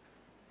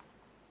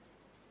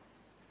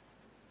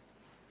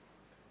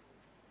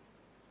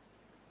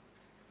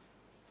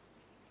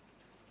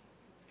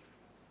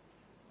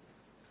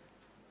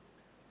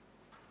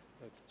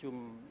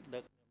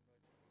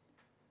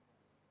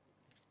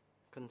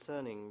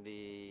 Concerning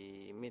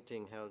the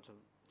meeting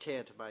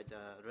chaired by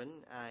the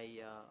Ren,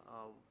 I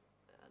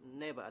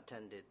never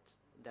attended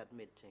that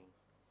meeting.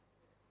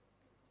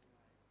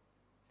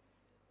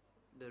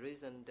 The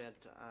reason that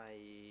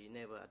I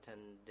never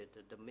attended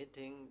the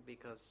meeting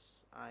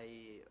because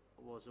I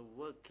was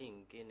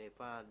working in a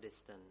far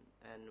distance,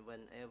 and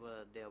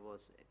whenever there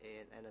was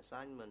an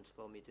assignment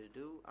for me to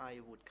do,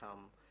 I would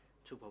come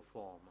to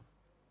perform.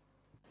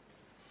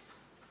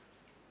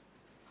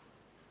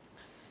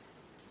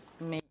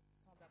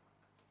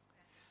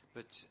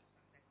 But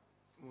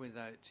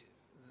without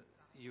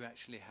you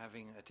actually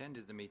having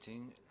attended the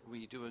meeting,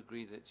 we do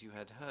agree that you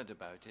had heard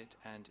about it,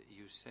 and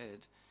you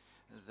said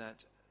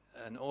that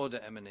an order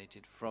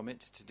emanated from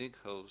it to dig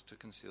holes to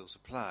conceal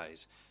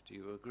supplies. Do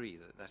you agree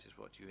that that is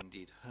what you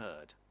indeed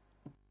heard?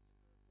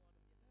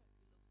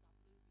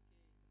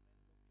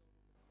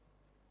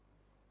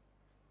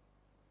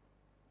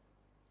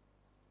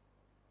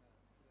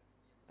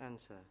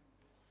 Answer.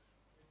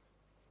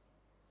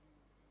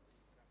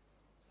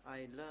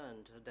 I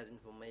learned that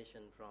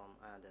information from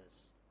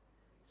others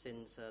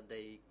since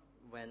they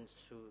went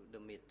to the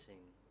meeting.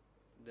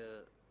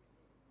 The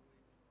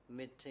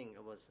meeting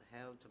was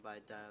held by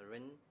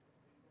Darin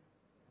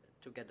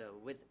together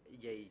with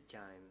Ye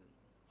Chaim,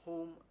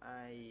 whom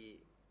I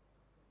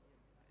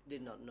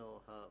did not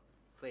know her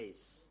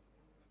face.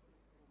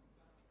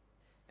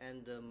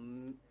 And the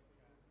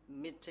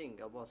meeting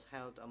was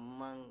held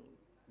among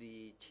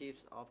the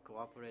chiefs of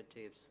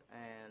cooperatives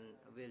and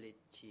village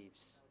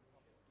chiefs.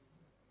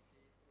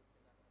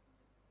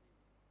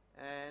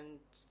 And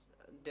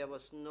there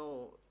was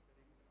no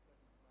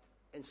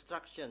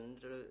instruction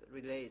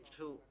related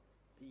to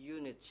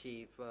unit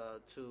chief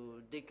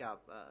to dig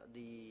up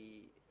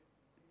the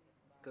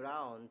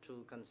ground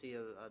to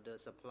conceal the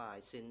supply,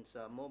 since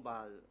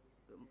mobile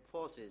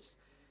forces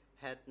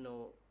had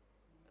no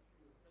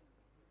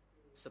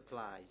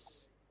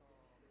supplies.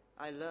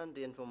 I learned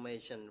the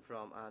information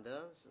from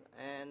others,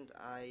 and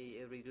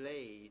I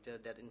relayed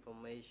that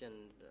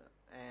information,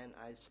 and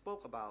I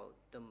spoke about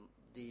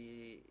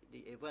the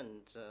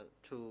event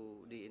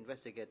to the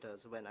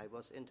investigators when I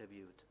was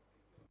interviewed.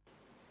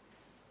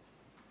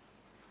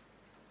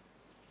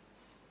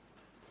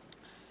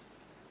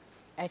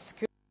 Est-ce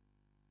que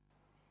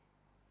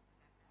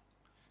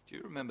Do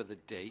you remember the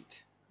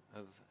date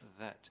of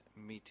that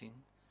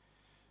meeting?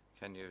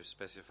 Can you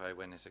specify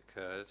when it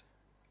occurred,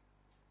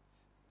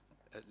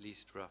 at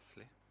least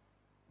roughly?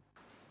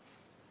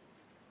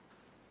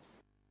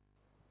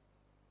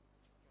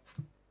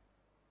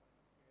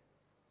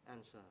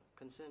 Answer.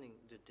 Concerning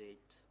the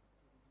date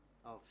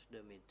of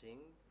the meeting,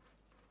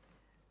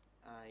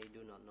 I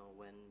do not know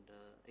when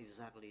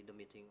exactly the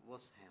meeting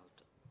was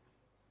held.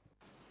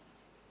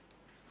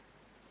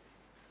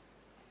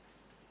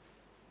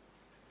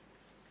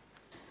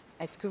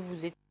 est-ce que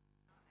vous êtes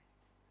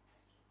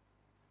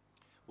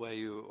Were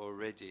you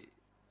already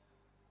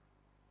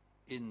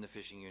in the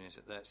fishing unit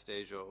at that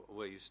stage, or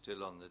were you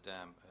still on the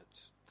dam at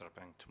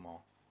Trapang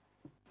Tmo?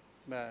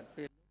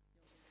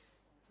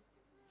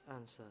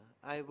 Answer.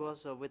 I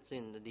was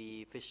within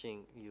the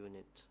fishing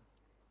unit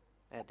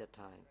at that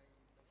time.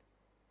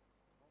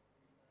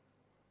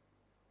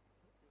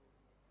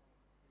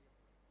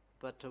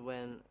 But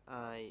when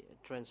I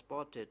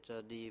transported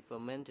the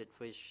fermented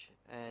fish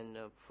and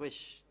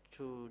fish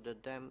to the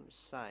dam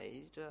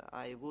site,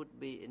 I would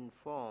be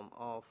informed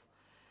of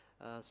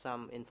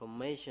some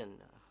information.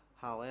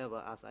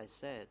 However, as I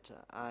said,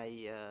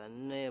 I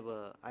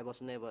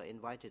was never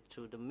invited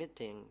to the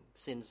meeting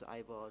since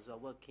I was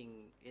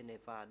working in a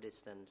far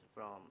distance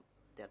from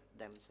that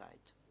dam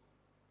site.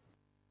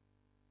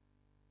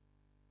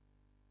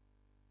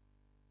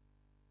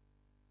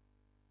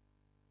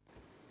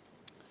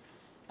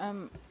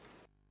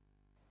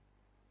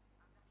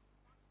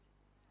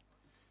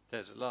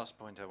 There's a last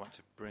point I want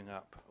to bring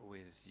up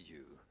with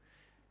you.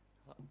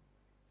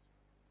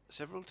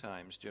 Several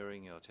times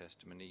during your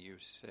testimony you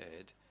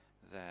said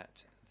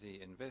that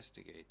the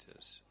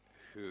investigators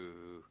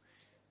who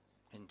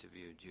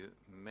interviewed you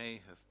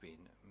may have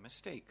been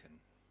mistaken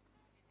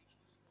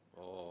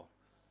or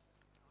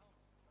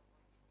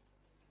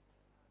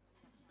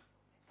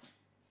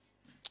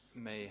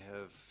may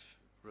have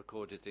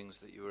recorded things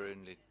that you were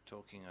only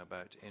talking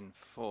about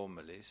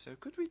informally. So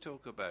could we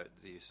talk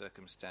about the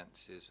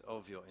circumstances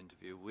of your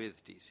interview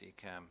with DC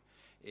Cam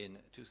in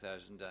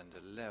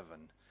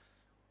 2011?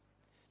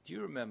 Do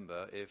you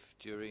remember if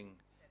during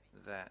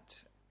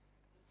that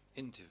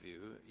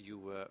interview you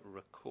were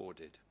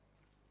recorded?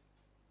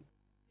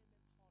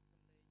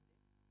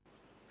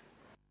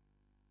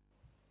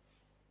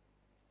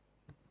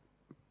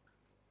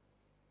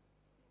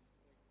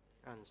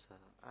 Answer.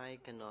 I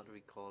cannot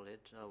recall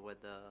it,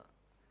 whether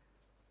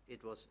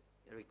it was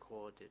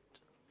recorded.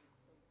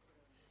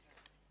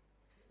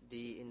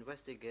 The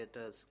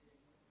investigators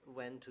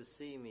went to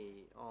see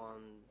me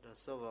on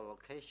several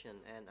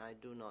occasions, and I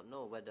do not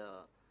know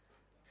whether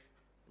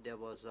there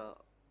was a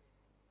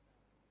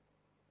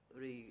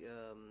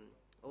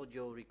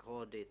audio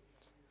recorded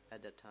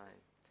at the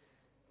time.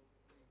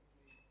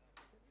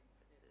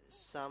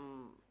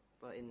 Some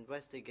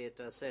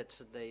investigators said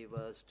they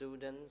were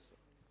students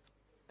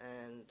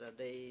and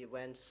they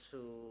went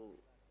to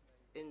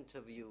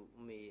interview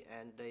me,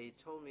 and they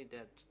told me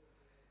that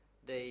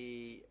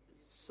they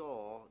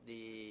saw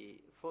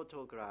the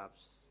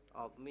photographs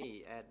of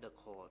me at the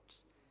court.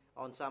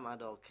 On some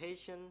other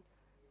occasion,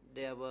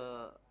 there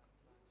were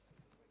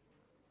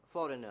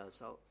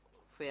foreigners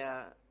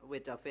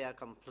with a fair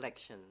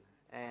complexion,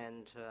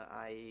 and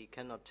I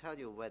cannot tell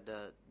you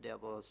whether there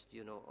was,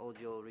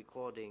 audio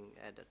recording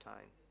at the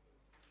time.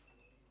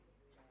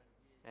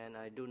 And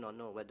I do not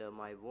know whether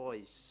my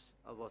voice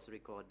was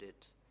recorded.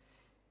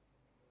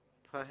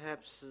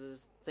 Perhaps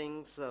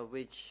things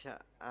which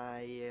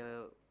I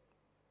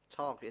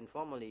talked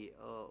informally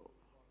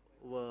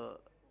were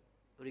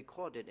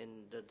recorded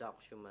in the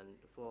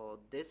document. For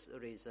this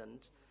reason,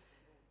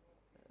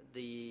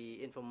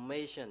 the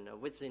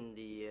information within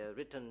the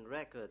written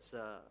records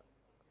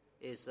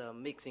is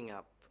mixing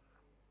up.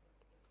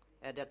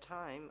 At that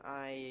time,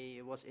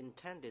 I was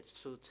intended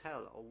to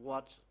tell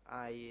what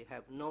I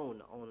have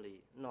known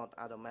only, not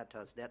other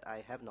matters that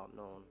I have not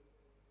known.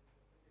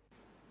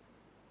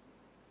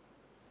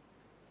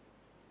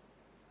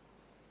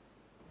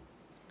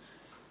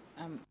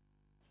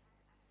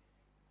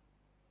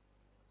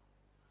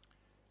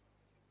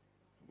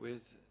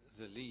 With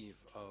the leave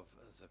of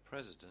the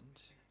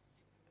President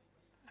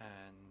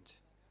and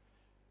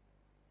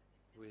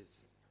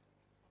with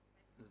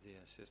the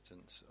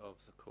assistance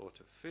of the court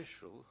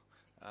official,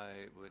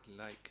 I would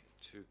like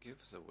to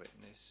give the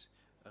witness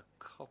a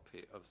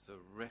copy of the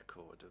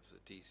record of the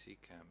DC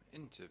Cam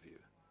interview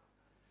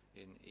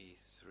in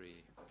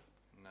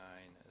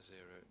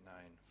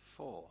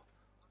E39094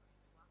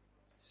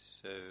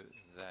 so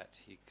that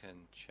he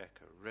can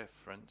check a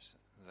reference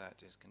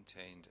that is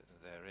contained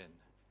therein.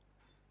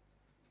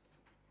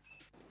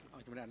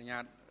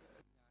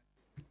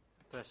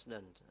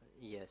 President,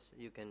 yes,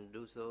 you can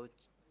do so.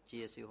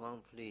 Chia Si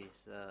Huang,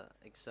 please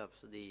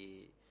accept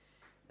the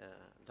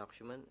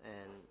document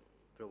and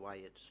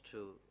provide it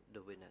to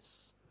the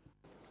witness.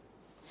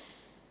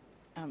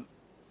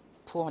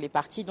 Pour les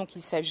parties, donc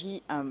il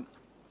s'agit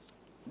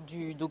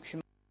du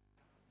document.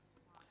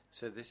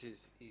 So this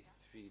is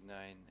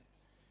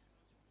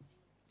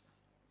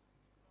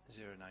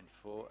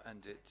E39094,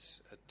 and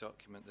it's a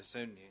document that's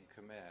only in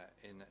Khmer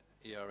in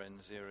ERN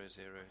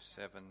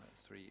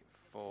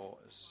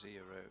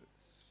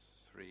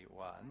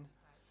 007344031.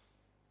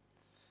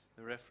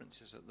 The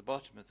reference is at the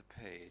bottom of the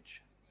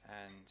page,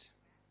 and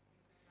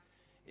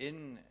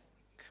in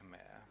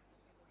Khmer,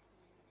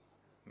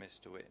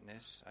 Mr.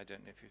 Witness, I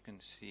don't know if you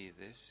can see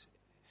this,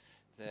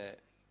 there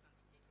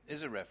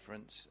is a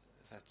reference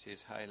that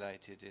is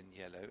highlighted in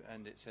yellow,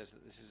 and it says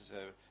that this is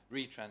a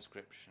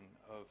retranscription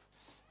of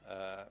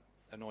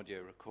an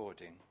audio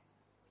recording.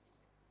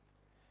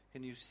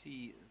 Can you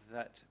see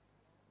that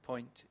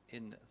point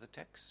in the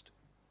text?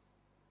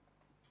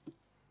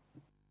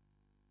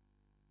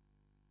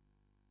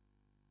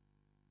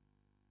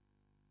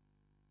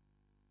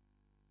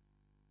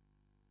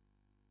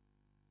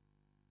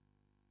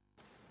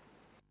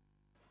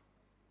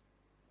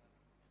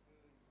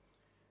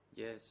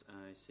 Yes,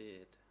 I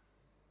see it.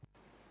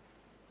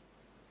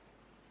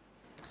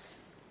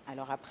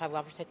 Alors, après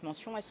avoir vu cette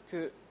mention, est-ce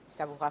que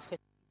ça vous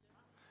rafraîchit?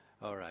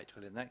 All right,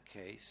 well, in that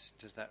case,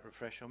 does that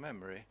refresh your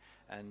memory?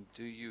 And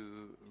do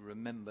you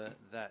remember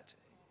that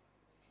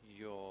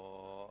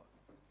your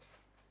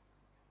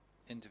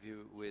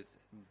interview with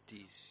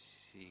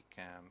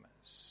DCCAM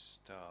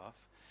staff,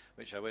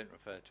 which I won't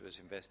refer to as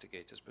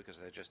investigators because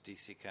they're just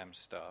DCCAM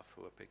staff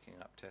who are picking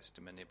up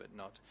testimony but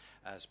not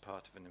as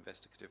part of an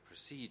investigative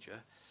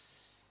procedure.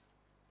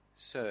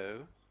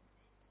 So,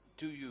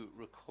 do you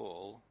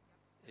recall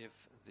if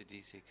the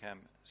DCCAM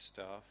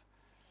staff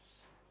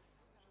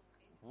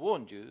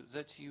warned you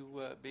that you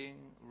were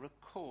being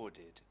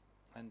recorded?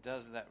 And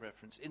does that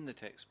reference in the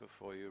text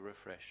before you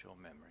refresh your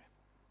memory?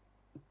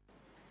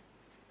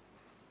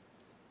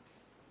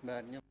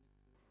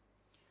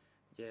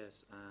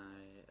 Yes,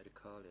 I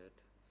recall it.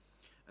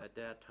 At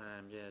that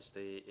time, yes,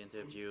 the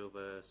interview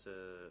was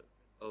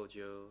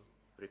audio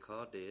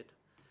recorded,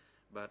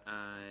 but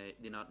I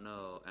did not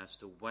know as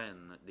to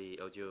when the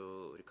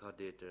audio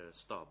recorded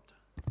stopped.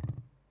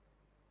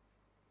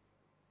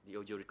 The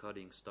audio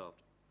recording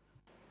stopped.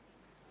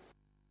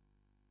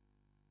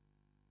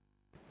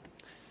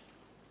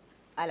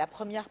 À la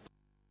première...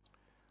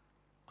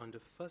 On the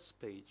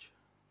first page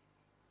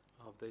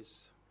of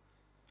this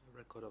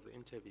record of the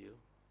interview,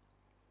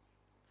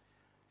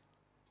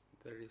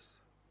 there is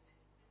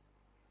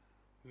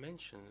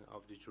mention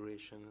of the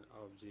duration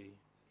of the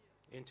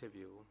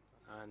interview,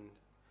 and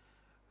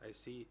I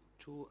see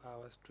 2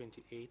 hours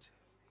 28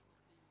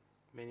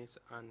 minutes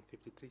and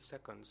 53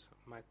 seconds.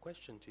 My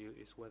question to you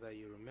is whether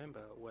you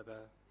remember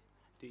whether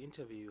the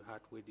interview you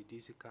had with the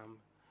DCCAM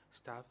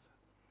staff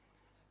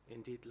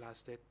indeed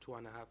lasted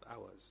 2.5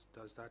 hours.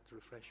 Does that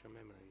refresh your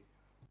memory?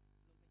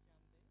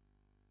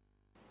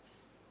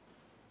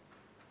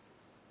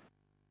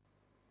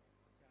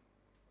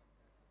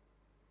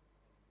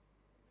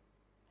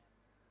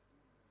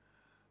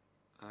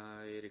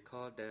 I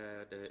recall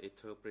that it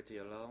took pretty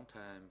a long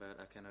time, but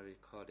I cannot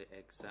recall the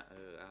exact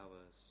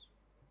hours.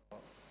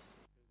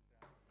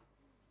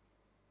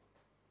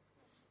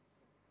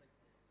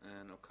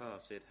 And of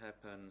course, it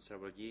happened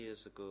several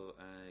years ago.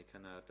 I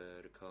cannot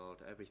recall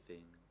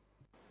everything.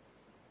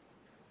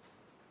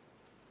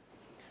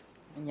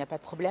 Il n'y a pas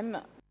de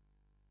problème.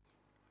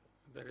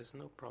 There is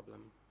no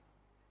problem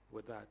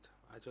with that.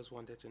 I just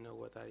wanted to know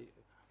whether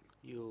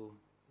you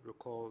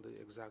recall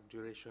the exact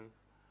duration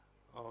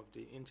of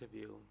the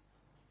interview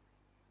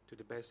to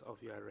the best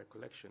of your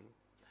recollection.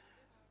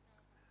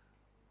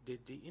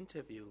 Did the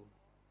interview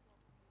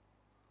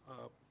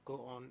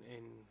go on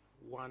in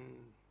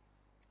one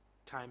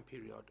time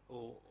period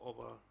or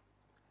over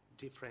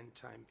different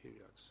time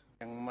periods?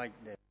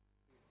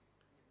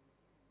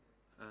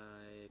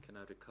 I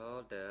cannot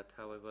recall that.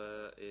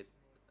 However,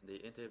 the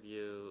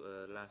interview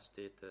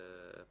lasted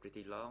a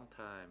pretty long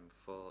time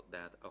for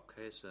that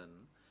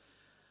occasion.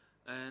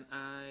 And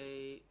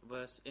I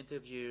was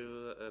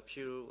interviewed a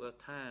few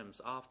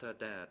times after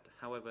that.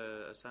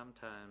 However,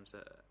 sometimes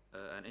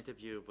an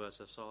interview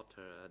was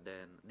shorter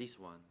than this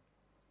one.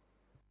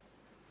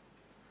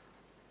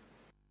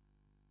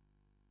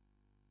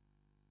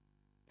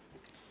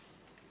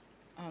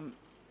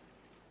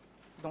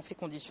 Dans ces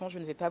conditions, je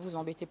ne vais pas vous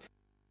embêter plus.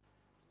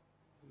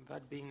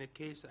 That being the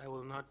case, I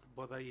will not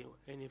bother you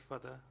any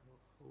further,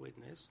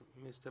 witness.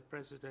 Mr.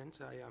 President,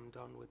 I am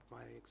done with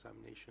my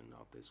examination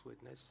of this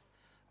witness,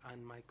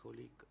 and my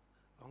colleague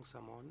Ong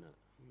Samon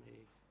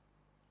may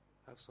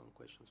have some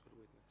questions for the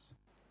witness.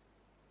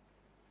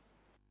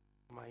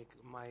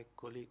 My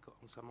colleague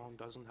Ong Samon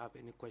doesn't have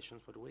any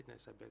questions for the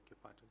witness. I beg your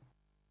pardon.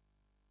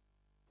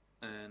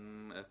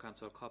 And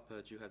Councillor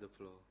Coppert, you have the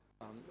floor.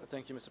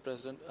 Thank you, Mr.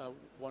 President.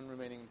 One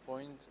remaining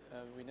point.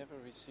 We never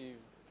received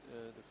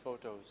the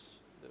photos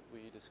that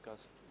we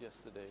discussed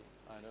yesterday.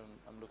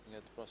 I'm looking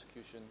at the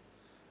prosecution,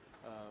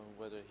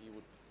 whether he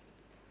would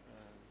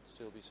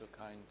still be so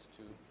kind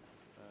to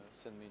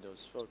send me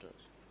those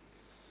photos.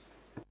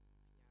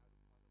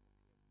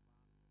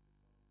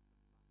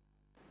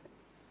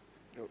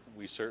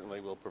 We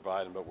certainly will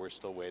provide them, but we're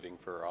still waiting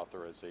for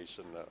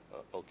authorization,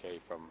 okay,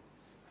 from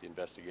the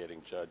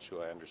investigating judge,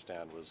 who I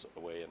understand was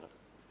away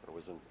or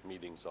was in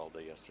meetings all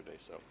day yesterday.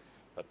 So,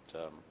 but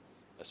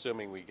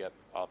assuming we get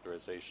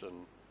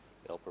authorization,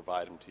 they'll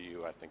provide them to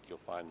you. I think you'll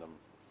find them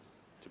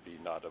to be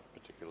not of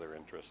particular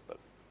interest, but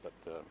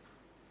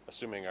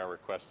assuming our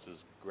request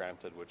is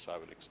granted, which I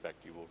would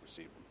expect, you will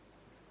receive them.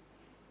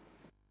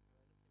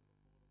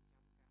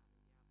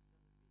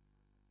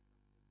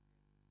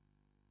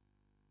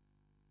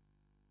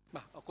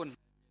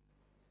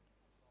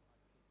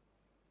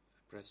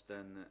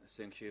 President,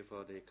 thank you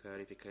for the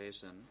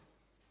clarification.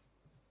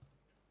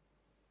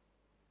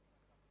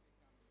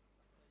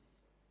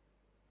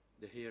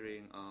 The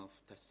hearing of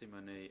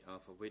testimony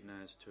of a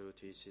witness to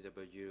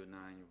TCW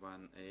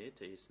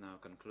 918 is now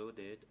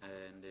concluded,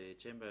 and the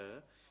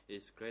Chamber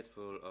is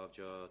grateful of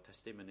your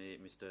testimony,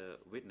 Mr.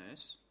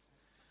 Witness,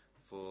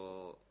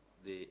 for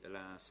the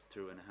last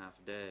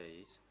 2.5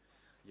 days.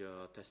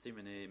 Your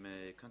testimony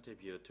may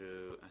contribute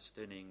to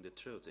ascertaining the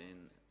truth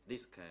in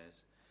this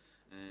case,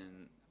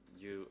 and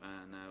you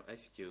are now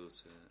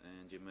excused,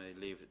 and you may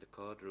leave the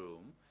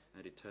courtroom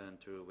and return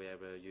to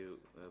wherever you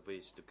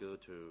wish to go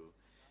to,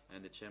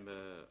 and the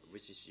chamber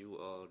wishes you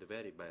all the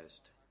very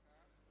best.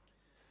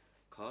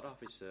 Court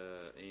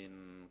officer,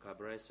 in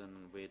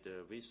collaboration with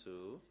the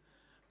VISU,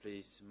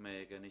 please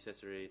make a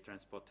necessary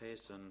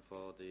transportation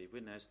for the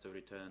witness to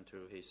return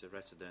to his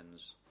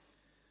residence.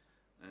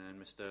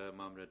 And Mr.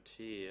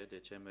 Mamratir, the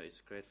chamber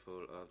is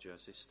grateful of your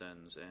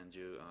assistance, and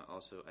you are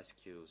also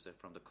excused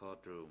from the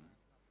courtroom.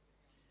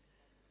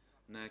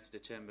 Next, the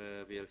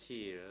chamber will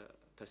hear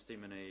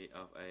testimony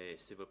of a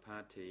civil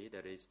party,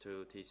 that is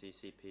to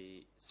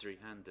TCCP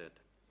 300,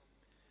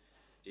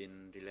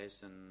 in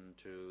relation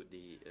to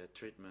the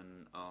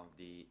treatment of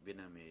the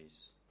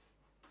Vietnamese.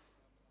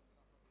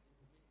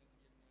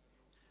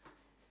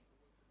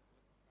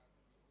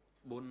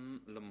 Bun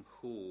Lam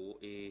Hu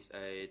is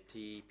a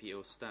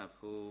TPO staff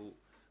who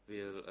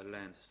will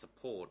lend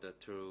support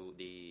to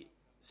the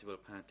civil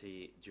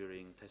party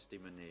during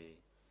testimony.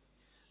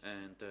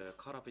 And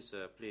court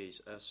officer,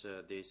 please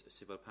usher this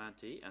civil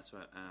party as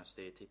well as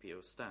the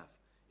TPO staff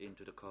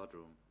into the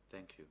courtroom.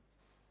 Thank you.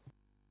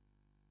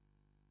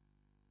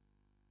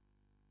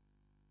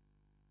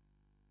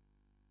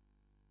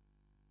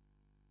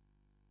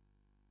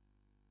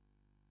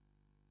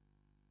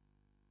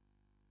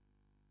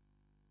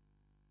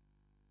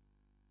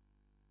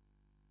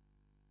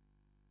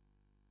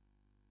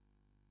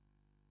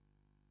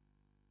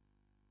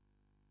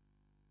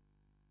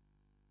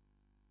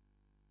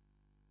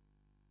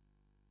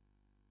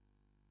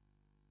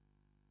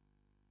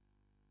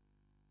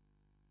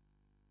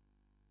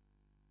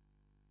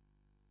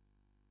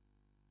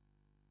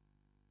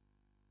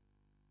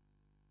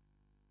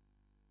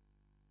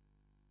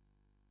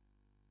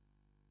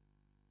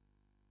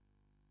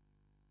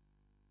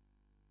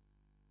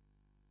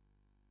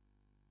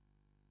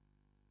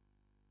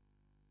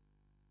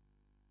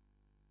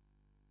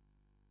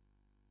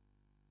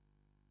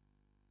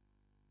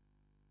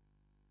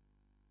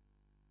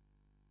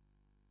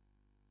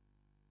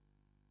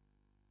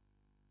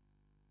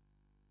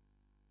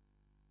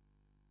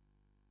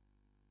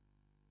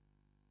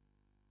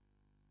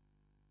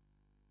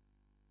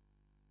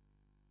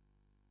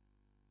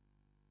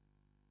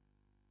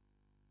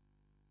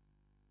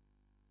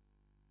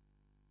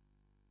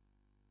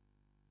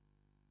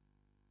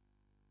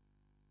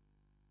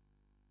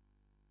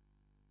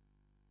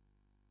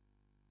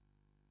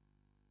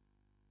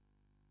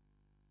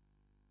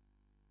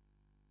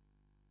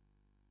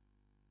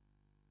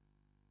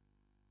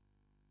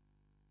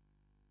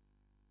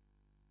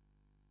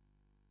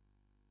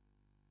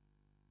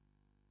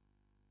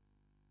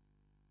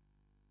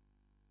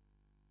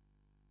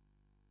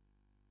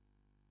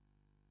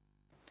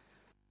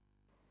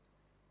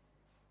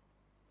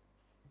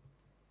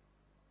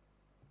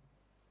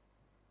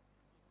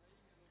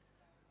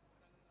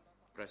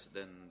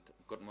 President,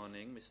 good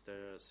morning,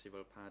 Mr.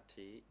 Civil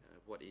Party.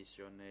 What is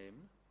your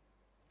name?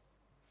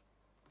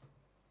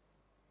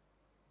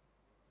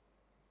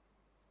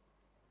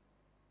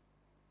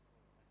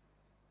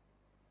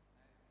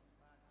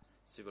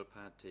 Civil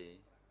Party.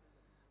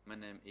 My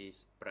name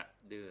is Prak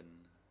Dun.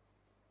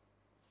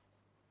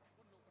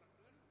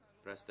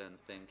 President,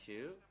 thank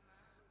you.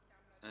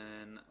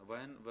 And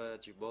when were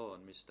you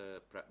born,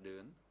 Mr. Prak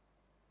Dun?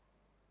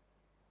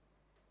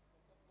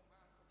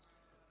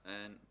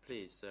 And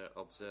please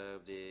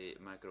observe the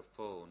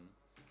microphone.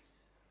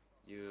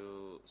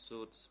 You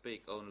should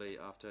speak only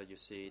after you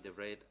see the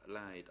red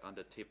light on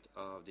the tip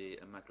of the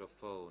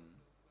microphone.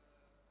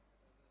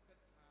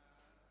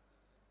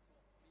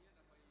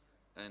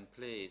 And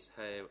please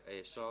have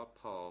a short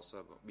pause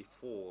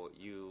before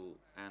you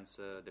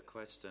answer the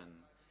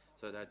question,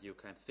 so that you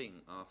can think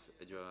of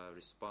your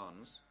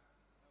response.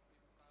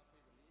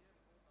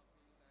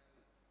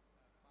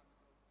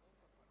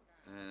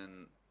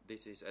 And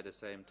this is at the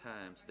same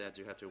time that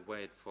you have to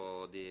wait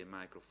for the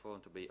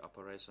microphone to be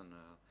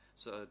operational.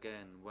 So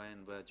again,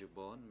 when were you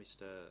born,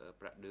 Mr.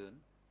 Prak Dun?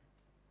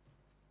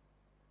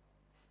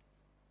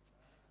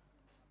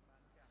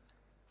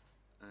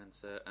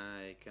 Answer,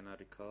 I cannot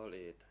recall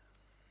it.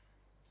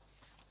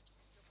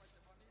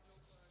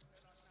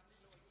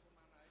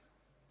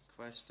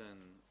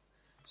 Question,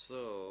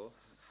 so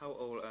how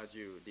old are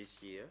you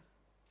this year?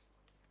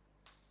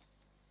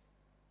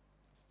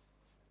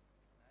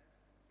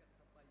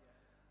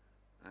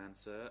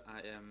 Answer, I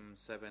am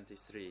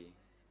 73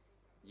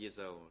 years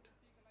old.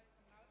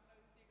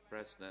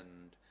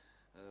 President,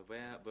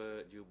 where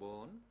were you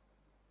born?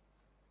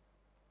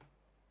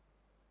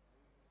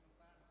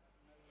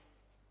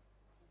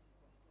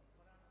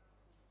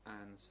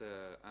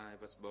 Answer, I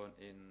was born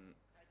in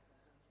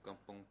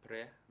Kampong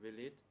Preh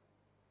village,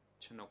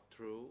 Chnok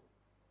Tru,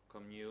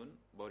 Commune,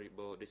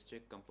 Boribo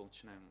District, Kampong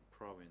Chnang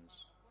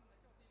Province.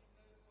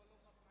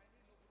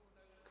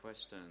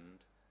 Question,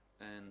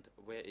 and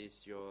where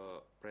is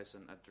your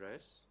present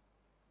address?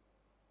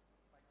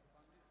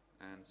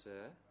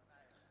 Answer,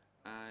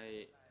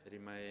 I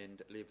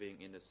remained living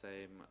in the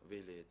same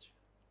village.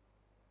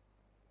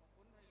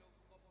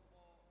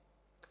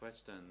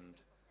 Question.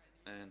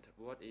 And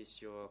what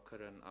is your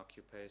current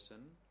occupation?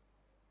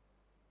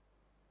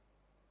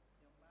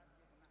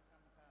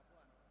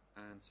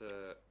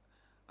 Answer.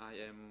 I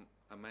am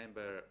a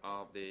member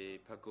of the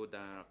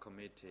Pagoda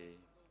Committee.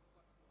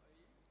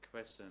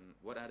 Question.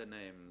 What are the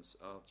names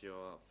of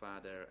your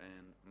father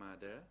and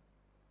mother?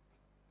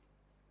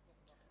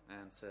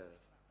 Answer.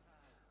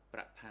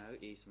 Praphao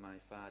is my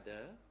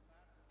father.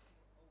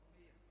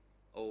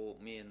 O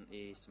Mien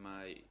is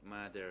my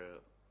mother.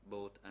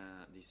 Both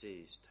are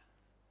deceased.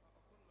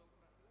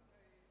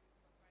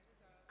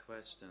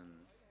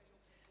 Question.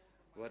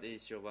 What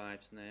is your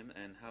wife's name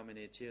and how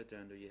many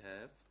children do you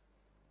have?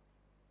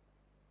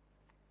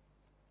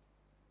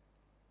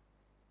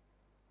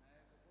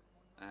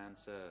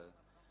 Answer.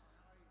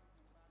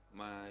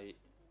 My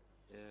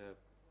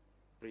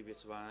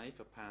previous wife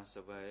passed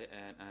away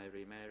and I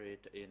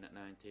remarried in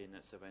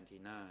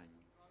 1979.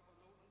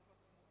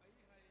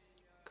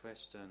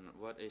 Question.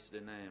 What is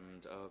the name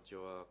of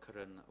your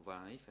current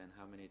wife and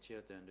how many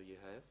children do you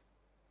have?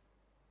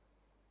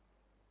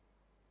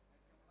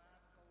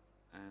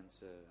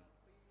 Answer.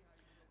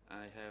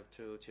 I have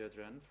 2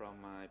 children from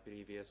my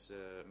previous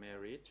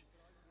marriage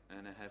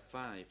and I have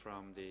 5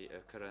 from the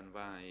current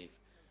wife.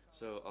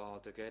 So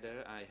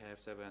altogether I have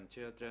 7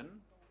 children.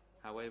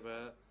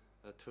 However,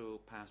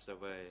 2 passed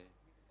away.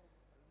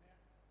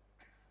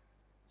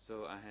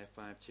 So I have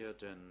 5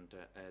 children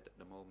at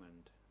the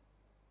moment.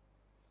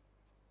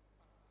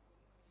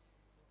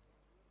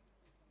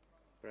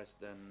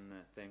 President,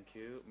 thank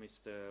you.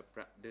 Mr.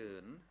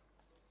 Pradun.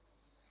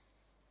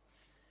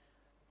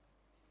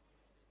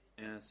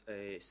 As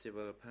a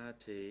civil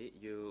party,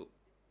 you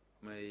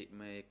may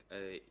make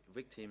a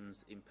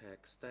victim's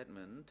impact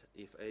statement,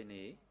 if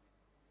any.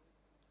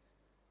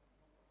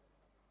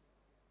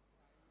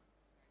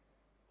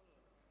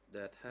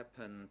 That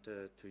happened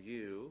to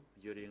you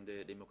during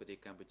the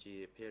Democratic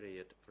Cambodia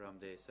period from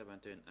the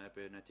 17th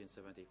April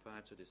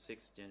 1975 to the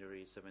 6th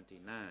January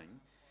 79,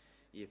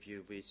 if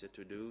you wish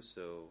to do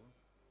so.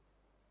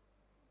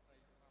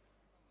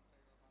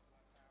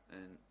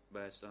 And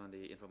based on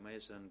the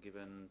information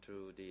given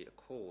to the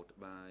court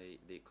by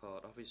the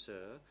court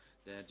officer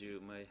that you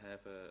may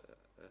have a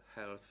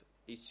health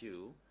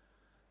issue,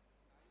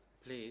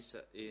 please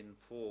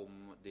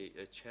inform the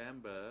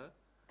chamber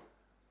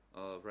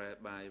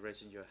by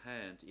raising your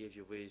hand if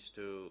you wish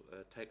to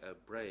take a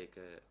break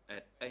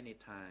at any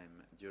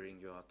time during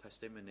your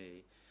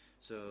testimony,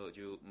 so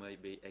you may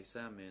be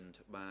examined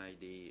by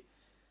the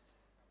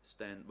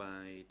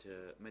standby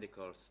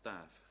medical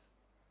staff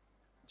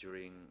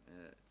during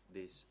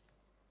this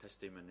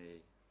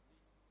testimony.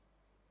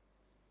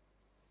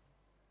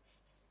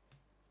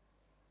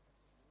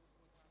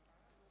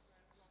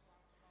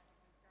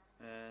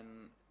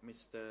 And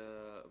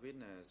Mr.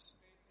 Witness,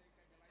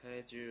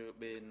 have you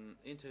been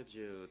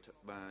interviewed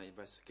by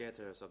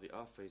investigators of the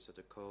Office of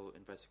the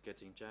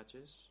Co-Investigating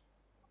Judges?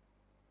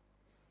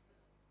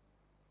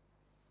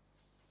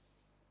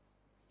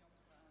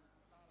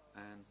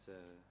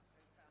 Answer.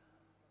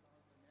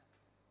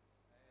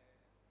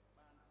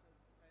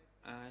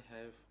 I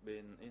have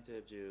been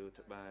interviewed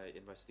by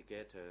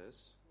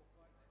investigators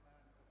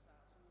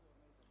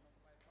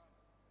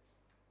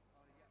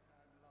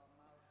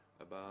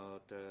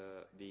about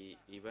the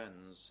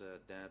events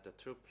that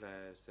took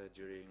place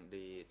during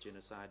the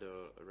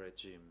genocidal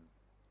regime.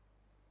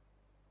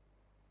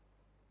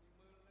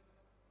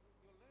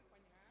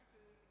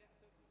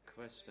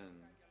 Question.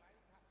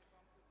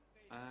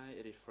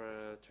 I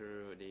refer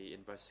to the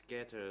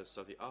investigators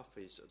of the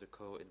Office of the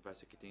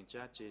Co-Investigating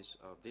Judges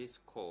of this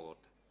court.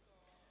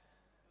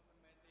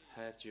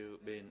 Have you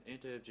been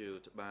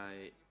interviewed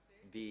by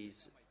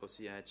these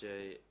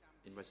OCIJ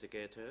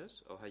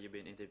investigators, or have you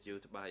been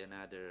interviewed by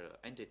another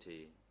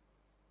entity?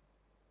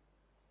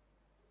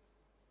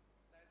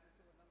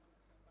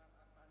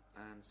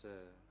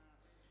 Answer.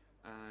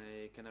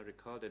 I cannot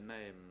recall the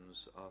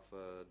names of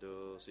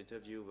those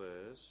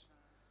interviewers.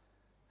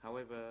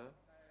 However,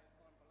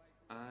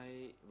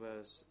 I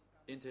was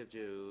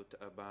interviewed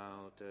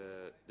about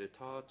the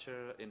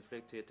torture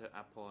inflicted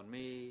upon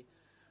me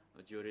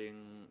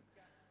during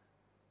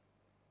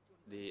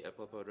the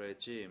Pol Pot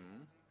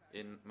regime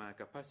in my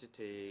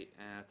capacity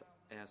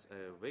as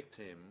a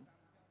victim,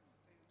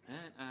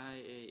 and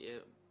I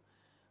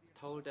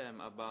told them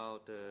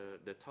about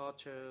the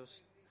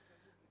tortures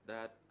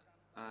that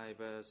I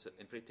was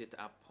inflicted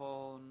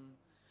upon,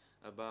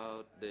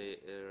 about the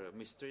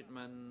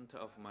mistreatment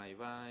of my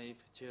wife,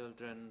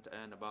 children,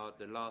 and about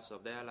the loss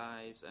of their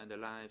lives and the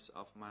lives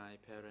of my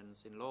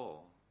parents-in-law.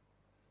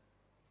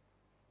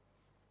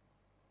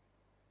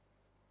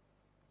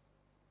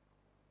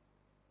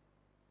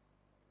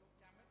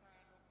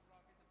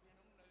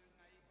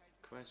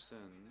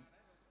 Question.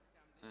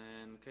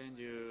 And can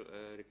you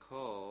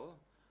recall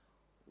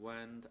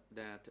when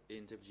that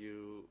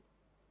interview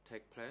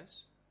took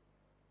place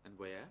and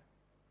where?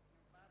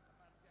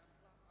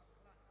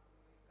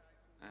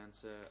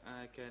 Answer.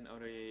 I can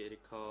only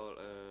recall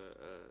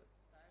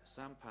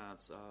some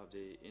parts of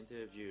the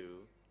interview,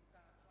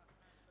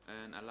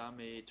 And allow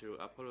me to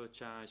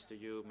apologize to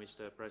you,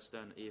 Mr.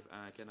 President, if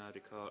I cannot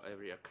recall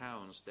every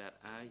account that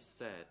I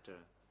said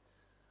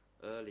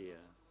earlier.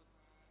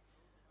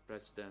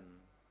 President,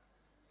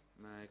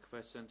 my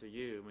question to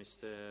you,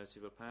 Mr.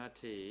 Civil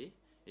Party,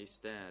 is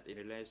that in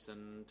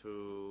relation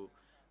to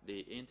the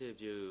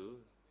interview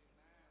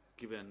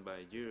given by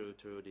you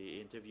to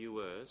the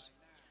interviewers,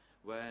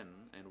 when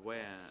and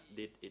where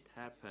did it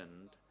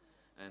happen?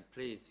 And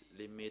please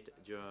limit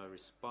your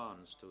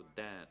response to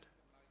that.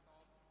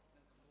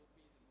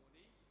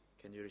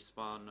 Can you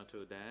respond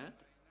to that?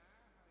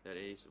 That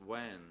is,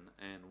 when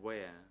and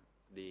where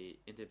the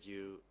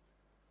interview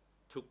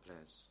took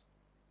place.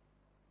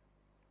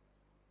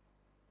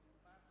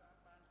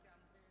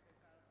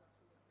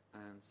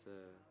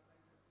 Answer: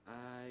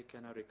 I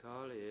cannot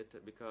recall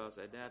it because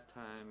at that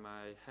time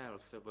my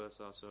health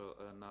was also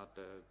not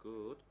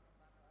good.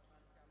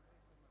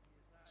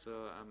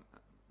 So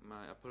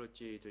my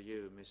apology to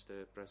you,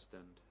 Mr.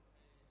 President.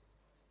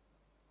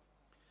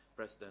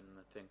 President,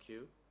 thank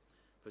you.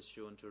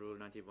 Pursuant to Rule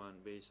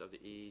 91B of the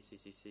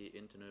ECCC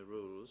internal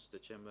rules, the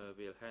Chamber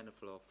will hand the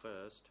floor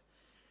first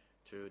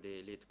to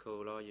the lead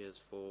co-lawyers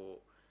for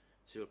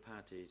civil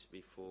parties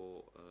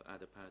before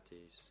other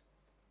parties.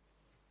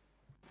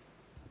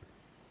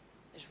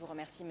 Je vous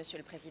remercie, Monsieur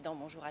le Président.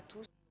 Bonjour à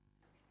tous.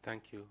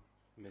 Thank you,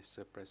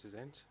 Mr.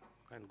 President,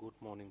 and good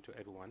morning to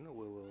everyone.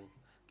 We will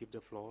give the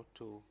floor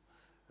to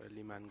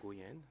Liman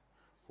Nguyen,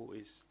 who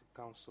is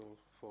counsel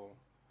for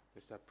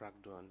Mr.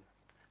 Pragdon,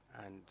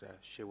 and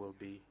she will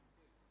be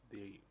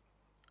the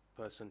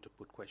person to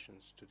put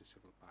questions to the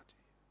civil party.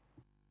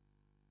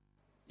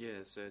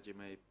 Yes, you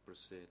may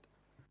proceed.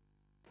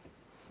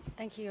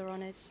 Thank you, Your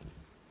Honours.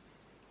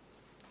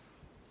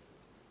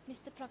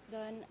 Mr.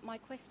 Pragdon, my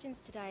questions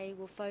today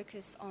will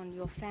focus on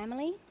your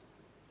family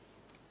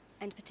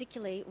and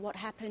particularly what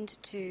happened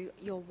to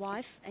your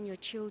wife and your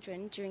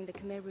children during the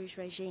Khmer Rouge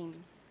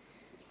regime.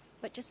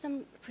 But just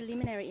some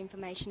preliminary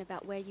information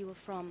about where you were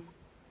from.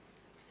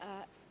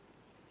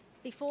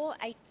 Before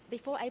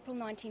April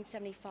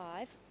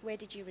 1975, where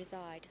did you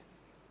reside?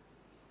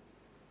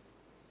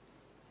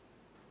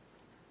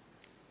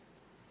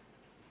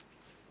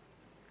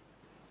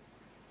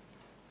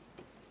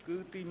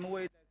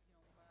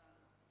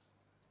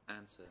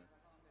 Answer: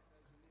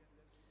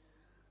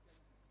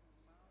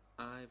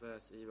 I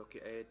was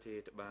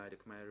evacuated by the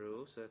Khmer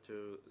Rouge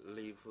to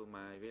leave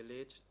my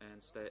village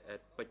and stay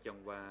at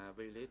Pachangwa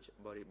village,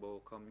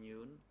 Boribo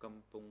commune,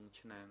 Kampong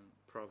Chnang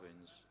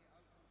province.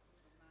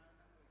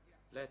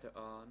 Later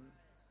on,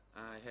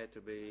 I had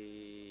to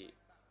be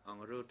en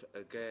route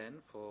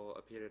again for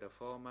a period of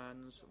 4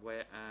 months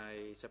where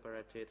I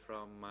separated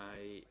from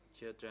my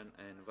children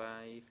and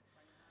wife,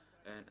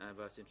 and I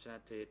was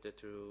instructed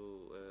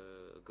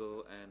to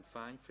go and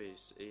find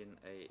fish in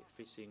a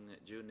fishing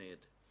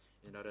unit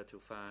in order to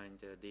find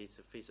these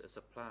fish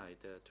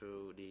supplied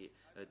to the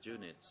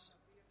units.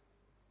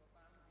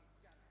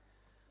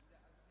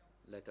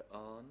 Later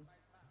on,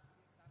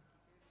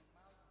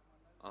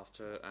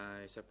 after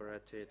I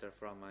separated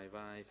from my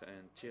wife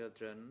and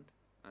children,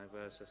 I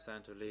was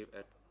sent to live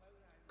at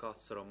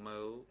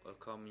Kosromo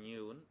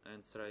commune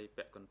and Srei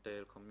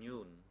Pekkontel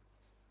commune.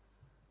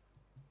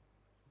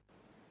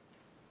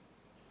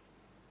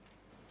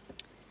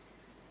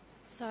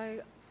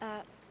 So,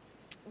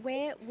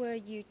 where were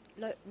you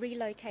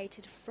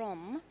relocated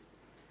from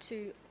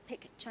to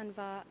Pek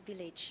Chanva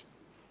village?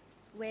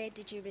 Where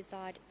did you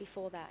reside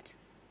before that?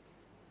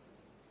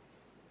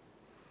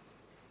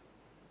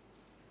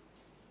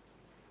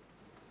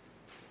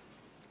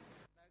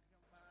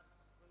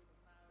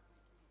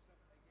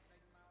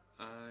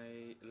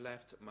 I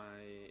left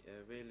my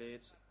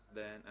village,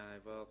 then I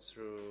walked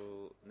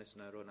through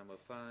National Road number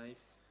 5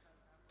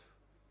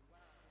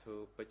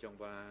 to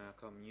Pechongwa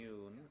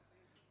commune,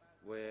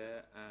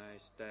 where I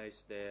stayed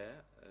there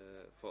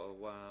for a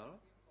while,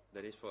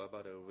 that is for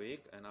about a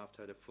week, and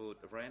after the food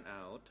ran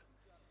out,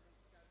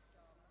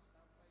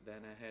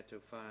 then I had to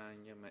find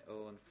my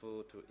own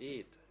food to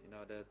eat in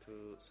order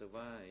to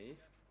survive.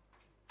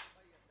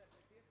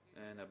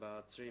 And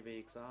about 3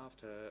 weeks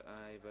after,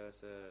 I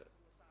was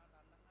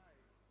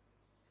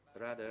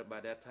rather, by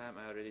that time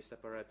I already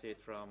separated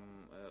from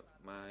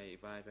my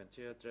wife and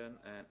children,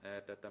 and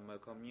at the Tamil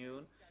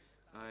commune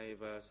I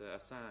was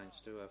assigned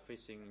to a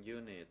fishing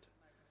unit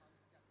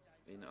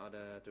in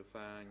order to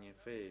find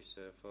fish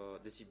for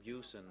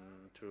distribution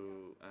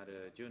to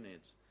other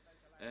units.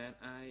 And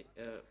I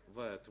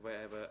worked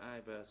wherever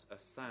I was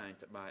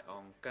assigned by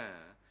ONCA,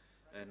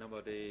 and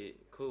nobody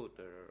could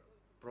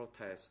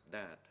protest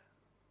that.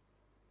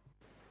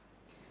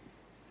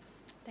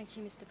 Thank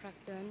you, Mr.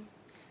 Pragdon.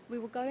 We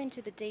will go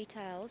into the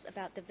details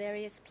about the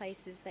various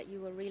places that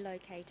you were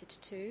relocated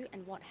to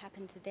and what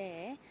happened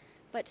there,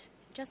 but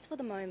just for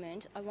the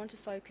moment, I want to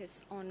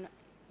focus on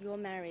your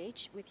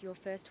marriage with your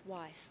first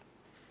wife.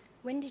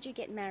 When did you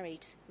get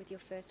married with your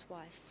first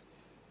wife?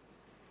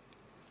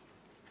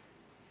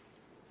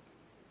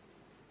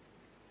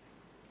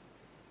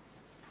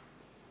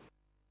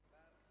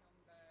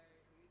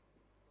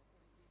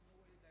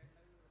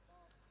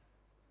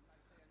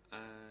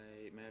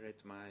 I married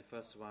with my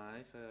first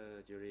wife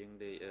during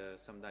the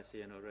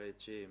Samdasiano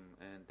regime,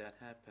 and that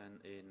happened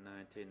in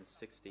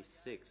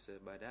 1966.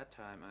 By that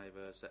time, I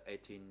was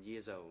 18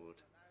 years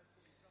old,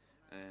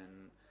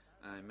 and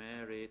I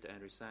married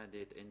and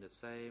resided in the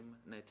same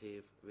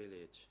native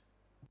village.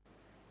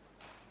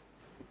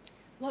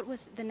 What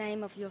was the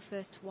name of your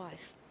first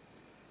wife?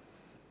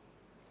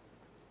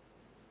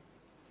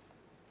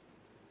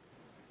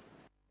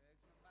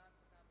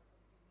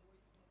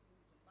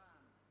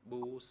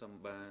 Bu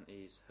Samban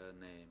is her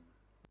name.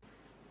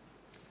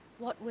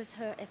 What was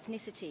her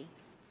ethnicity?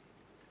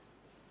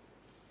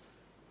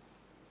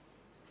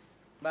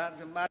 My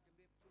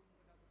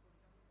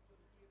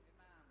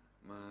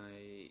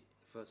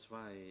first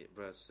wife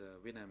was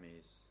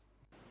Vietnamese.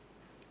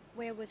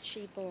 Where was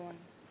she born?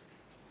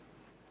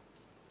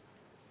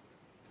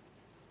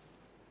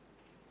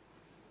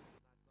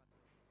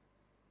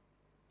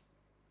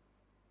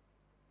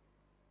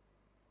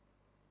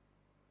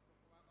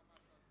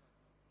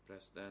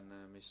 President,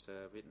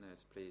 Mr.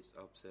 Witness, please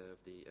observe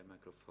the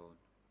microphone.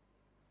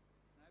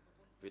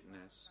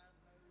 Witness,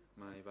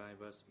 my wife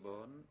was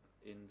born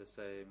in the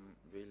same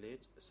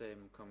village,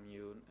 same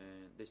commune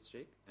and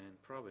district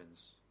and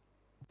province.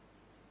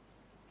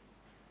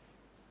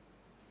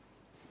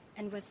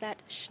 And was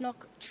that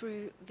Shnok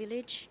Tru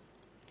village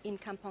in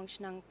Kampong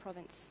Chnang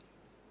province?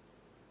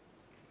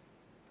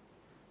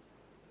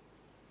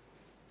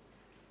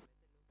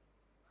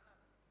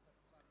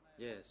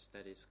 Yes,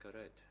 that is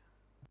correct.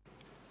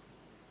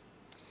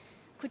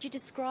 Could you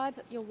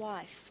describe your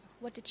wife?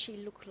 What did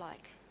she look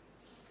like?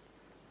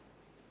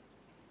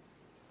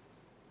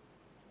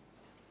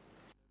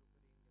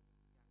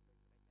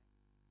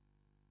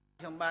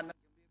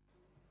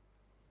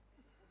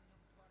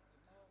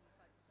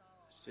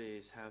 She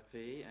is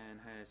healthy and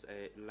has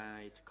a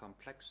light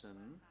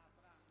complexion.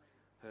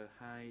 Her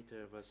height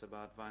was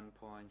about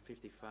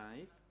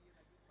 1.55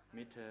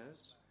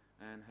 meters,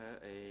 and her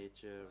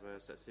age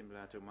was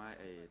similar to my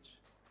age.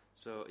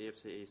 So if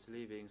she is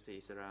living, she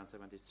is around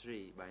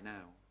 73 by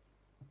now.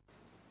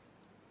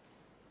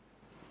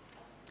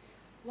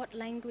 What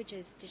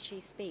languages did she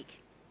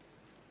speak?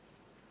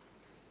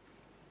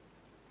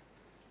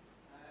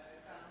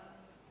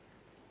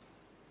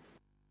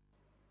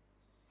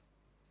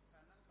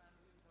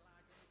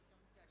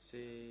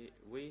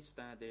 We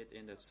studied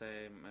in the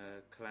same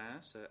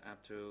class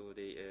up to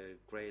the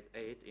grade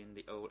 8 in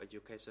the old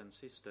education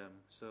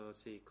system, so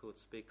she could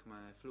speak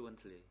Khmer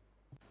fluently.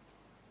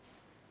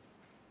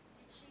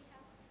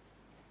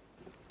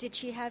 Did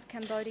she have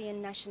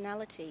Cambodian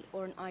nationality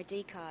or an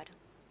ID card?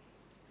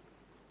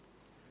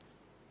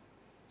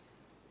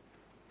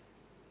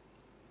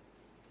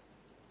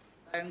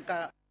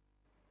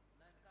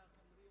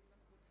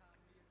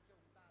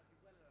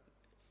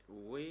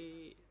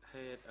 We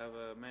had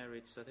our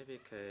marriage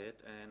certificate,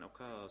 and of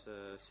course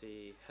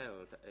she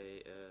held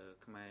a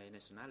Khmer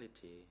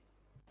nationality.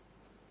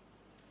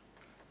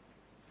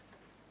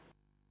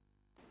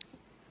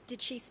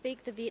 Did she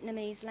speak the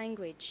Vietnamese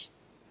language?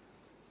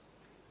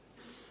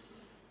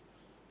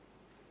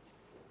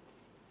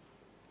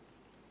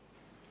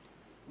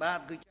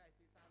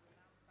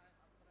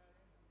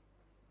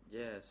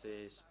 Yes,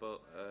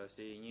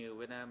 she knew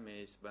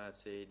Vietnamese, but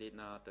she did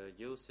not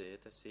use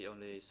it. She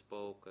only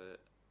spoke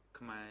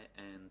Khmer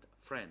and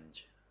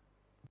French.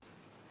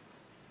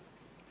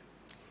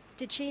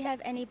 Did she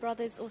have any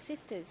brothers or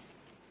sisters?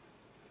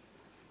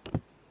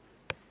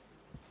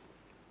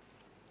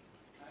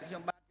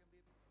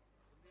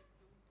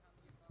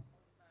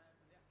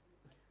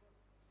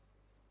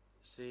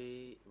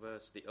 She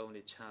was the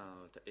only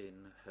child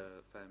in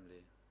her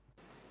family.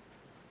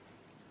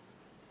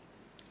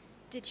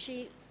 Did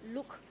she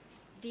look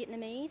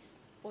Vietnamese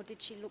or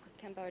did she look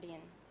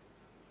Cambodian?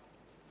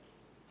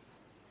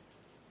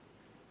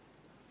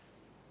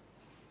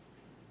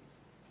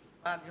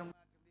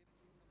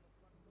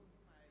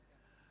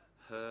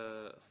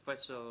 Her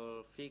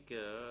facial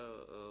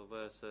figure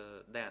was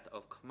that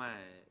of Khmer,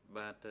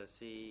 but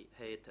she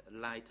had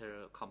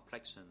lighter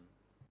complexion.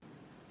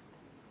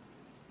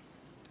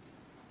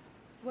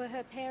 Were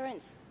her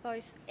parents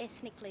both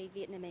ethnically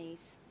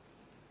Vietnamese?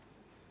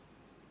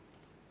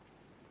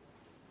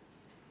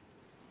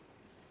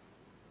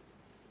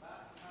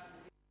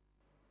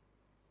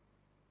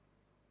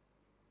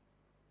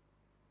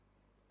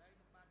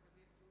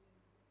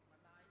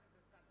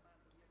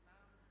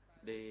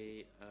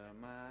 The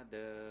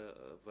mother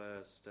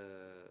was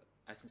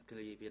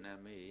ethnically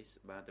Vietnamese,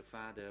 but the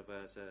father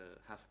was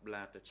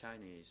half-blood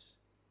Chinese.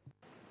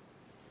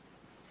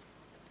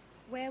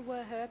 Where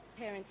were her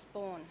parents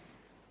born?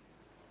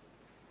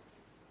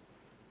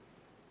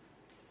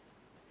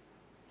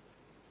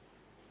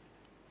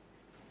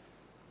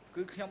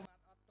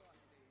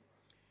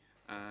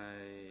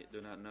 I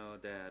do not know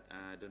that.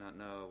 I do not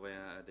know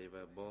where they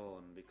were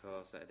born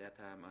because at that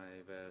time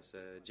I was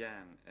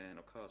young, and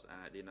of course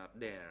I did not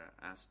dare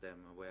ask them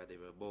where they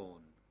were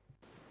born.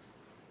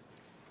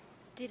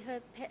 Did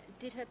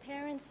her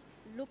parents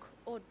look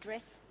or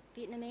dress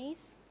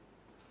Vietnamese?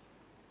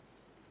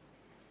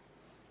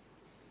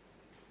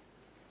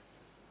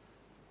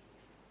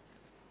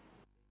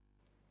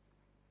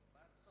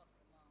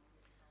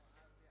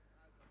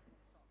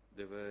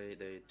 the way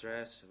they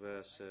dress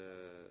was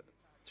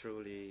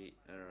truly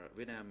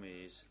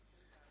Vietnamese.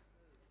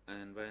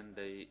 And when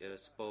they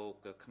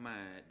spoke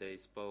Khmer, they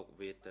spoke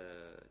with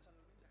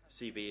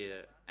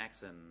severe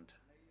accent.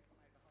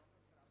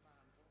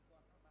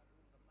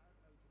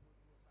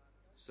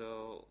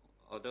 So,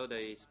 although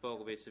they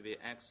spoke with severe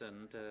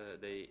accent,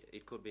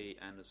 it could be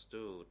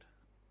understood.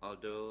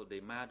 Although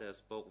the mother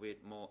spoke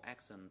with more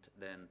accent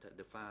than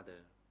the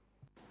father.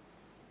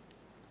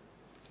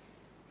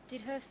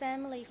 Did her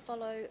family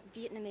follow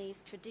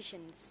Vietnamese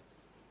traditions?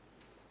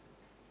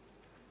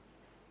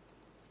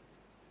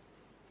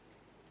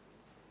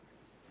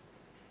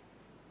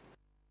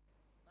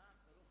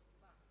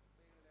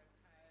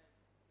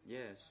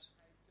 Yes.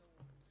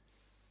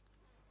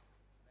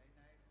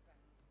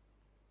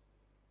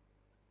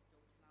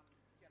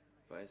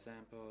 For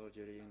example,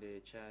 during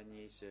the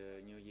Chinese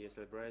New Year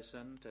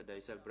celebration, they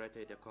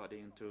celebrated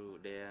according to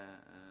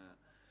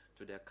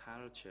their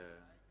culture.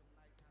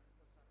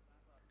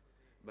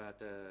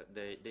 But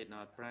they did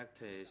not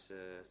practice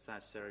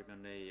such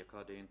ceremony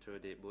according to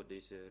the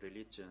Buddhist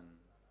religion.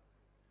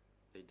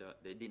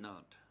 They did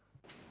not.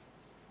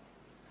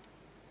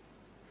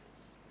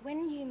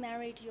 When you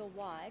married your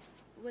wife,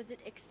 was it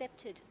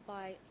accepted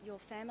by your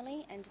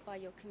family and by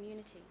your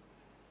community?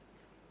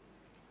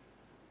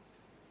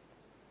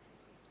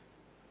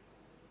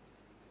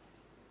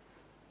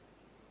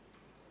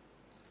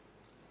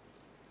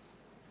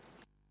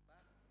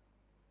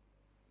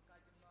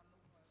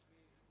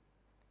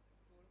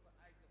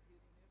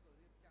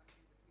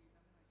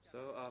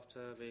 So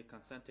after we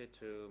consented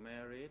to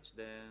marriage,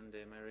 then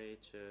the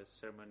marriage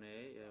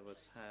ceremony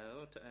was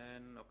held,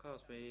 and of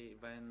course we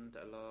went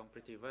along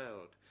pretty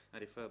well. I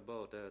refer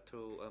both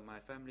through my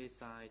family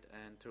side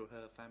and through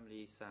her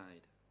family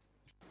side.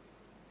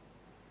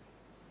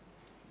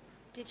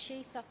 Did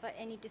she suffer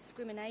any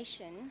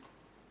discrimination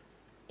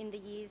in the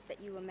years that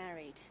you were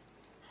married,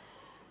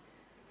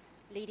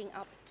 leading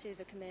up to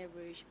the Khmer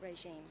Rouge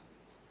regime?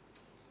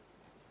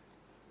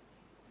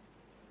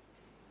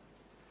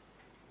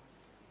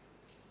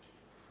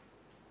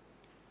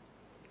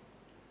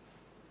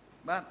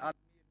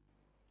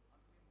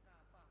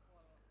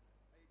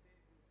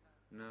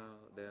 No,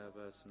 there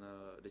was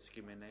no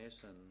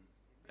discrimination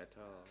at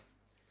all,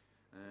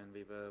 and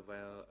we were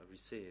well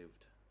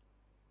received.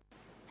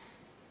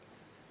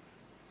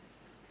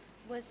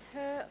 Was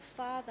her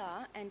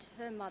father and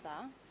her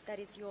mother, that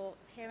is your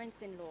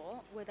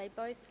parents-in-law, were they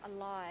both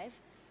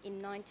alive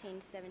in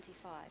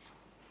 1975?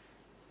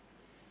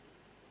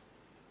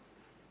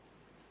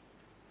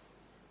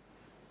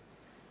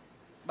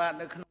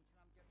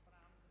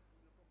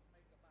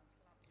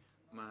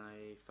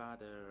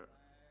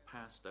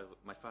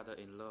 My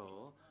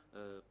father-in-law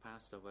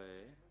passed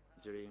away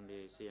during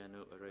the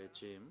Sihanouk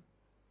regime.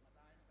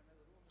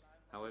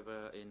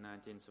 However, in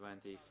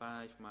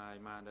 1975, my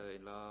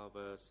mother-in-law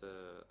was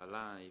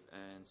alive,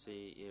 and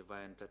she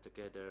went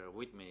together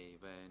with me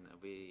when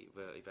we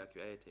were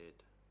evacuated.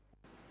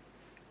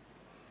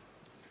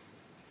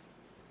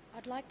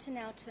 I'd like to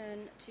now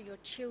turn to your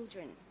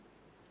children.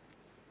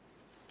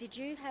 Did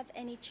you have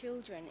any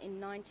children in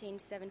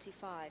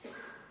 1975?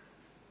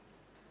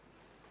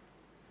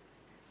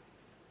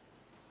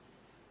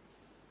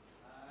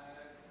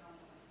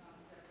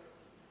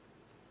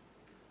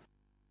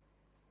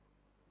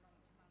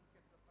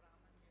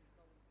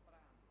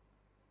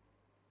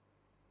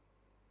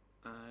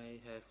 I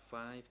have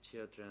 5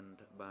 children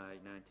by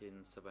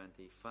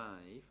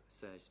 1975,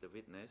 says the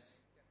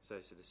witness,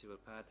 says the civil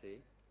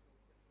party.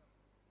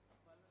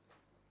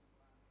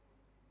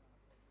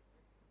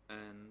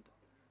 And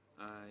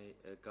I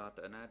got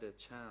another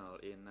child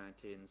in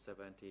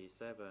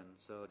 1977,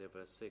 so there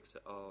were 6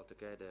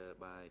 altogether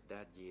by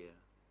that year.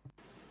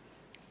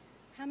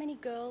 How many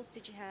girls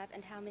did you have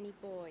and how many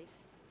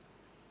boys?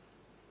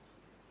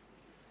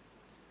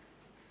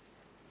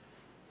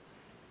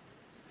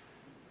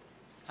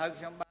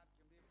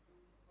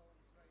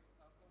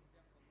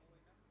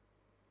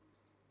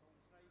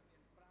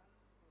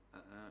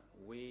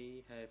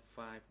 We have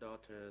 5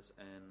 daughters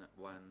and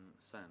 1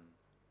 son.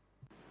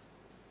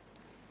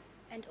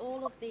 And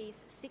all of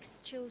these 6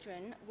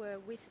 children were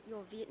with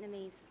your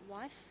Vietnamese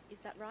wife, is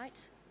that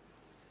right?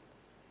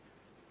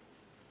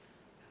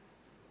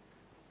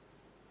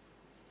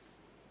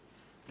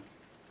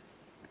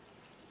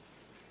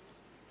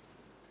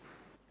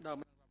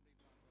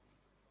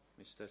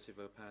 Mr.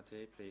 Civil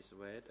Party, please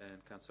wait,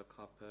 and Councillor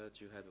Coppert,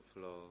 you have the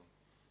floor.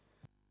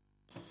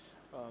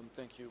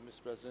 Thank you,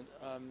 Mr. President.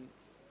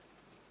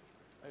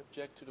 I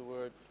object to the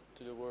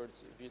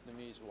words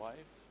Vietnamese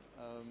wife.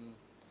 Of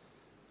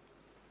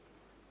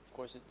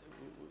course, it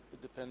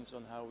depends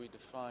on how we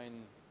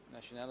define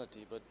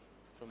nationality, but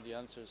from the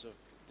answers of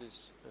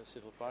this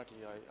civil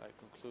party, I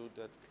conclude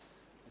that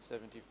in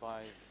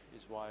 1975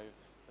 his wife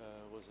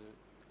was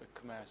a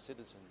Khmer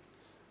citizen,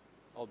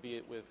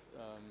 albeit with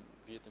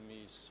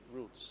Vietnamese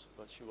roots,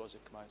 but she was a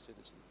Khmer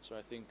citizen. So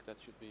I think that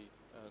should be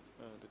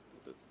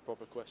the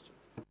proper question.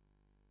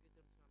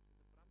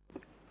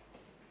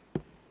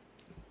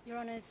 Your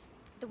Honours,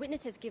 The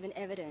witness has given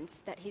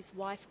evidence that his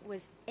wife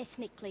was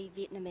ethnically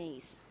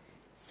Vietnamese.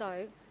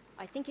 So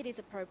I think it is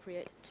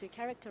appropriate to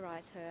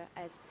characterise her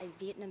as a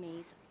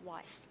Vietnamese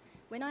wife.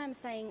 When I am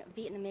saying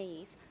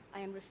Vietnamese,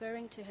 I am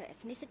referring to her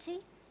ethnicity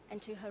and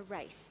to her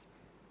race,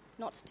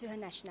 not to her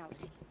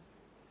nationality.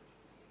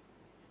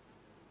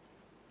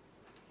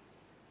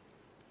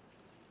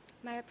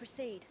 May I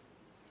proceed?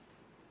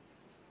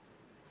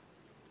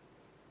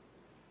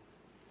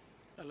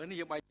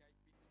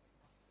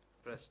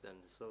 President,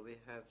 so we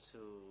have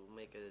to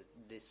make a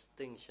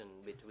distinction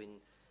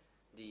between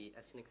the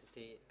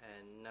ethnicity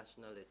and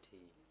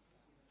nationality.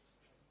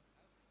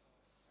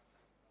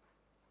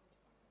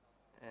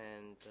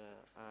 And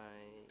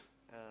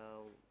I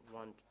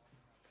want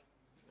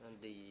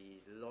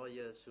the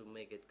lawyers to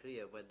make it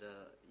clear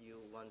whether you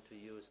want to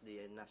use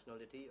the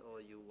nationality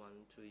or you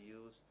want to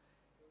use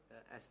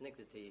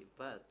ethnicity.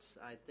 But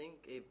I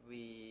think if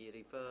we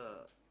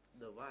refer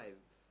the wife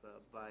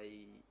by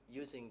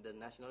using the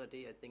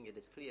nationality, I think it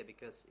is clear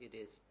because it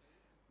is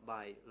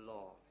by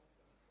law.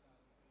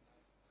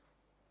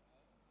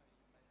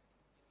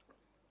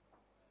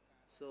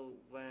 So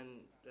when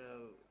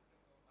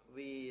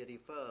we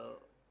refer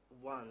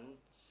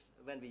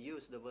when we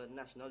use the word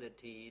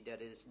nationality,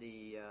 that is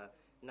the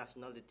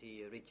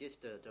nationality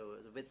registered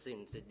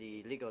within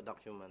the legal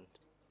document.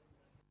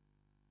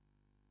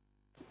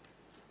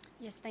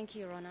 Yes, thank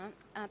you, Your Honour.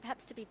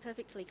 Perhaps to be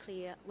perfectly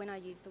clear, when I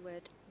use the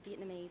word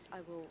Vietnamese, I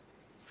will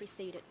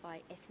precede it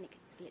by ethnic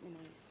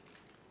Vietnamese.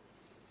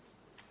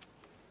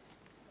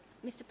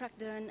 Mr.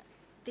 Prakdern,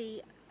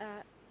 the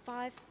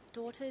 5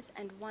 daughters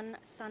and 1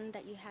 son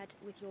that you had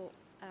with your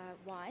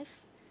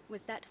wife,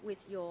 was that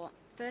with your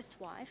first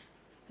wife,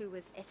 who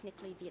was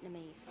ethnically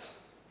Vietnamese?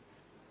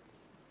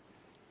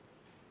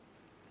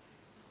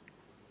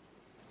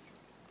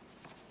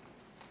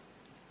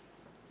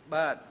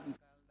 But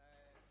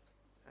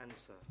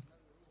answer.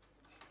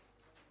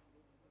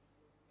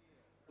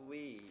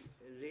 We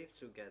lived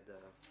together.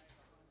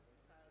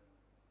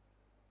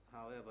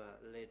 However,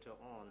 later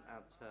on,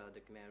 after the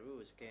Khmer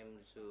Rouge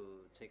came to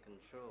take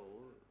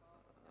control,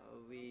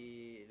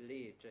 we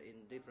lived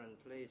in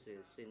different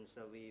places since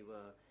we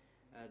were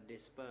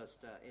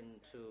dispersed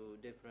into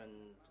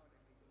different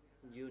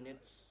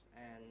units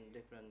and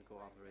different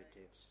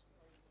cooperatives.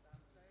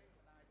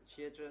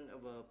 Children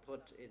were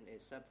put in a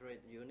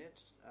separate unit.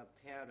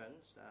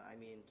 Parents,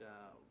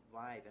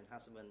 wife and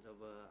husband,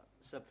 were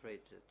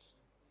separated.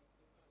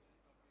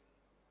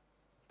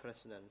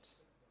 President,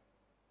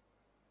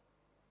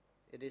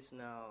 it is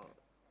now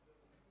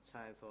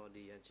time for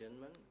the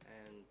adjournment,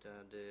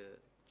 and the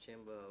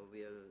chamber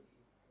will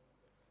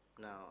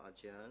now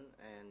adjourn,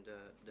 and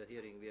the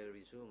hearing will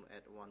resume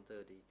at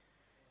 1:30.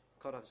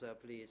 Court officer,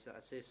 please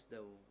assist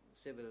the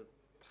civil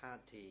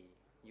party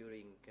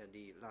during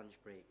the lunch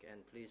break,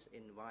 and please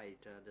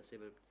invite the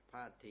civil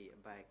party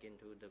back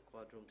into the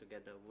courtroom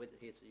together with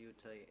his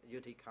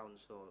duty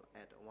counsel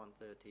at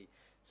 1:30.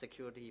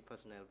 Security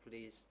personnel,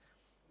 please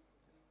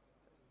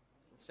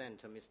send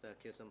Mr.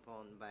 Keo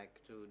Sampon back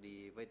to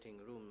the waiting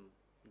room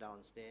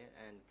downstairs,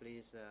 and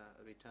please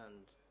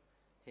return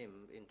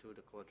him into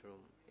the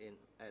courtroom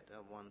at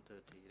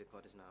 1:30. The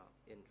court is now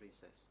in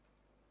recess.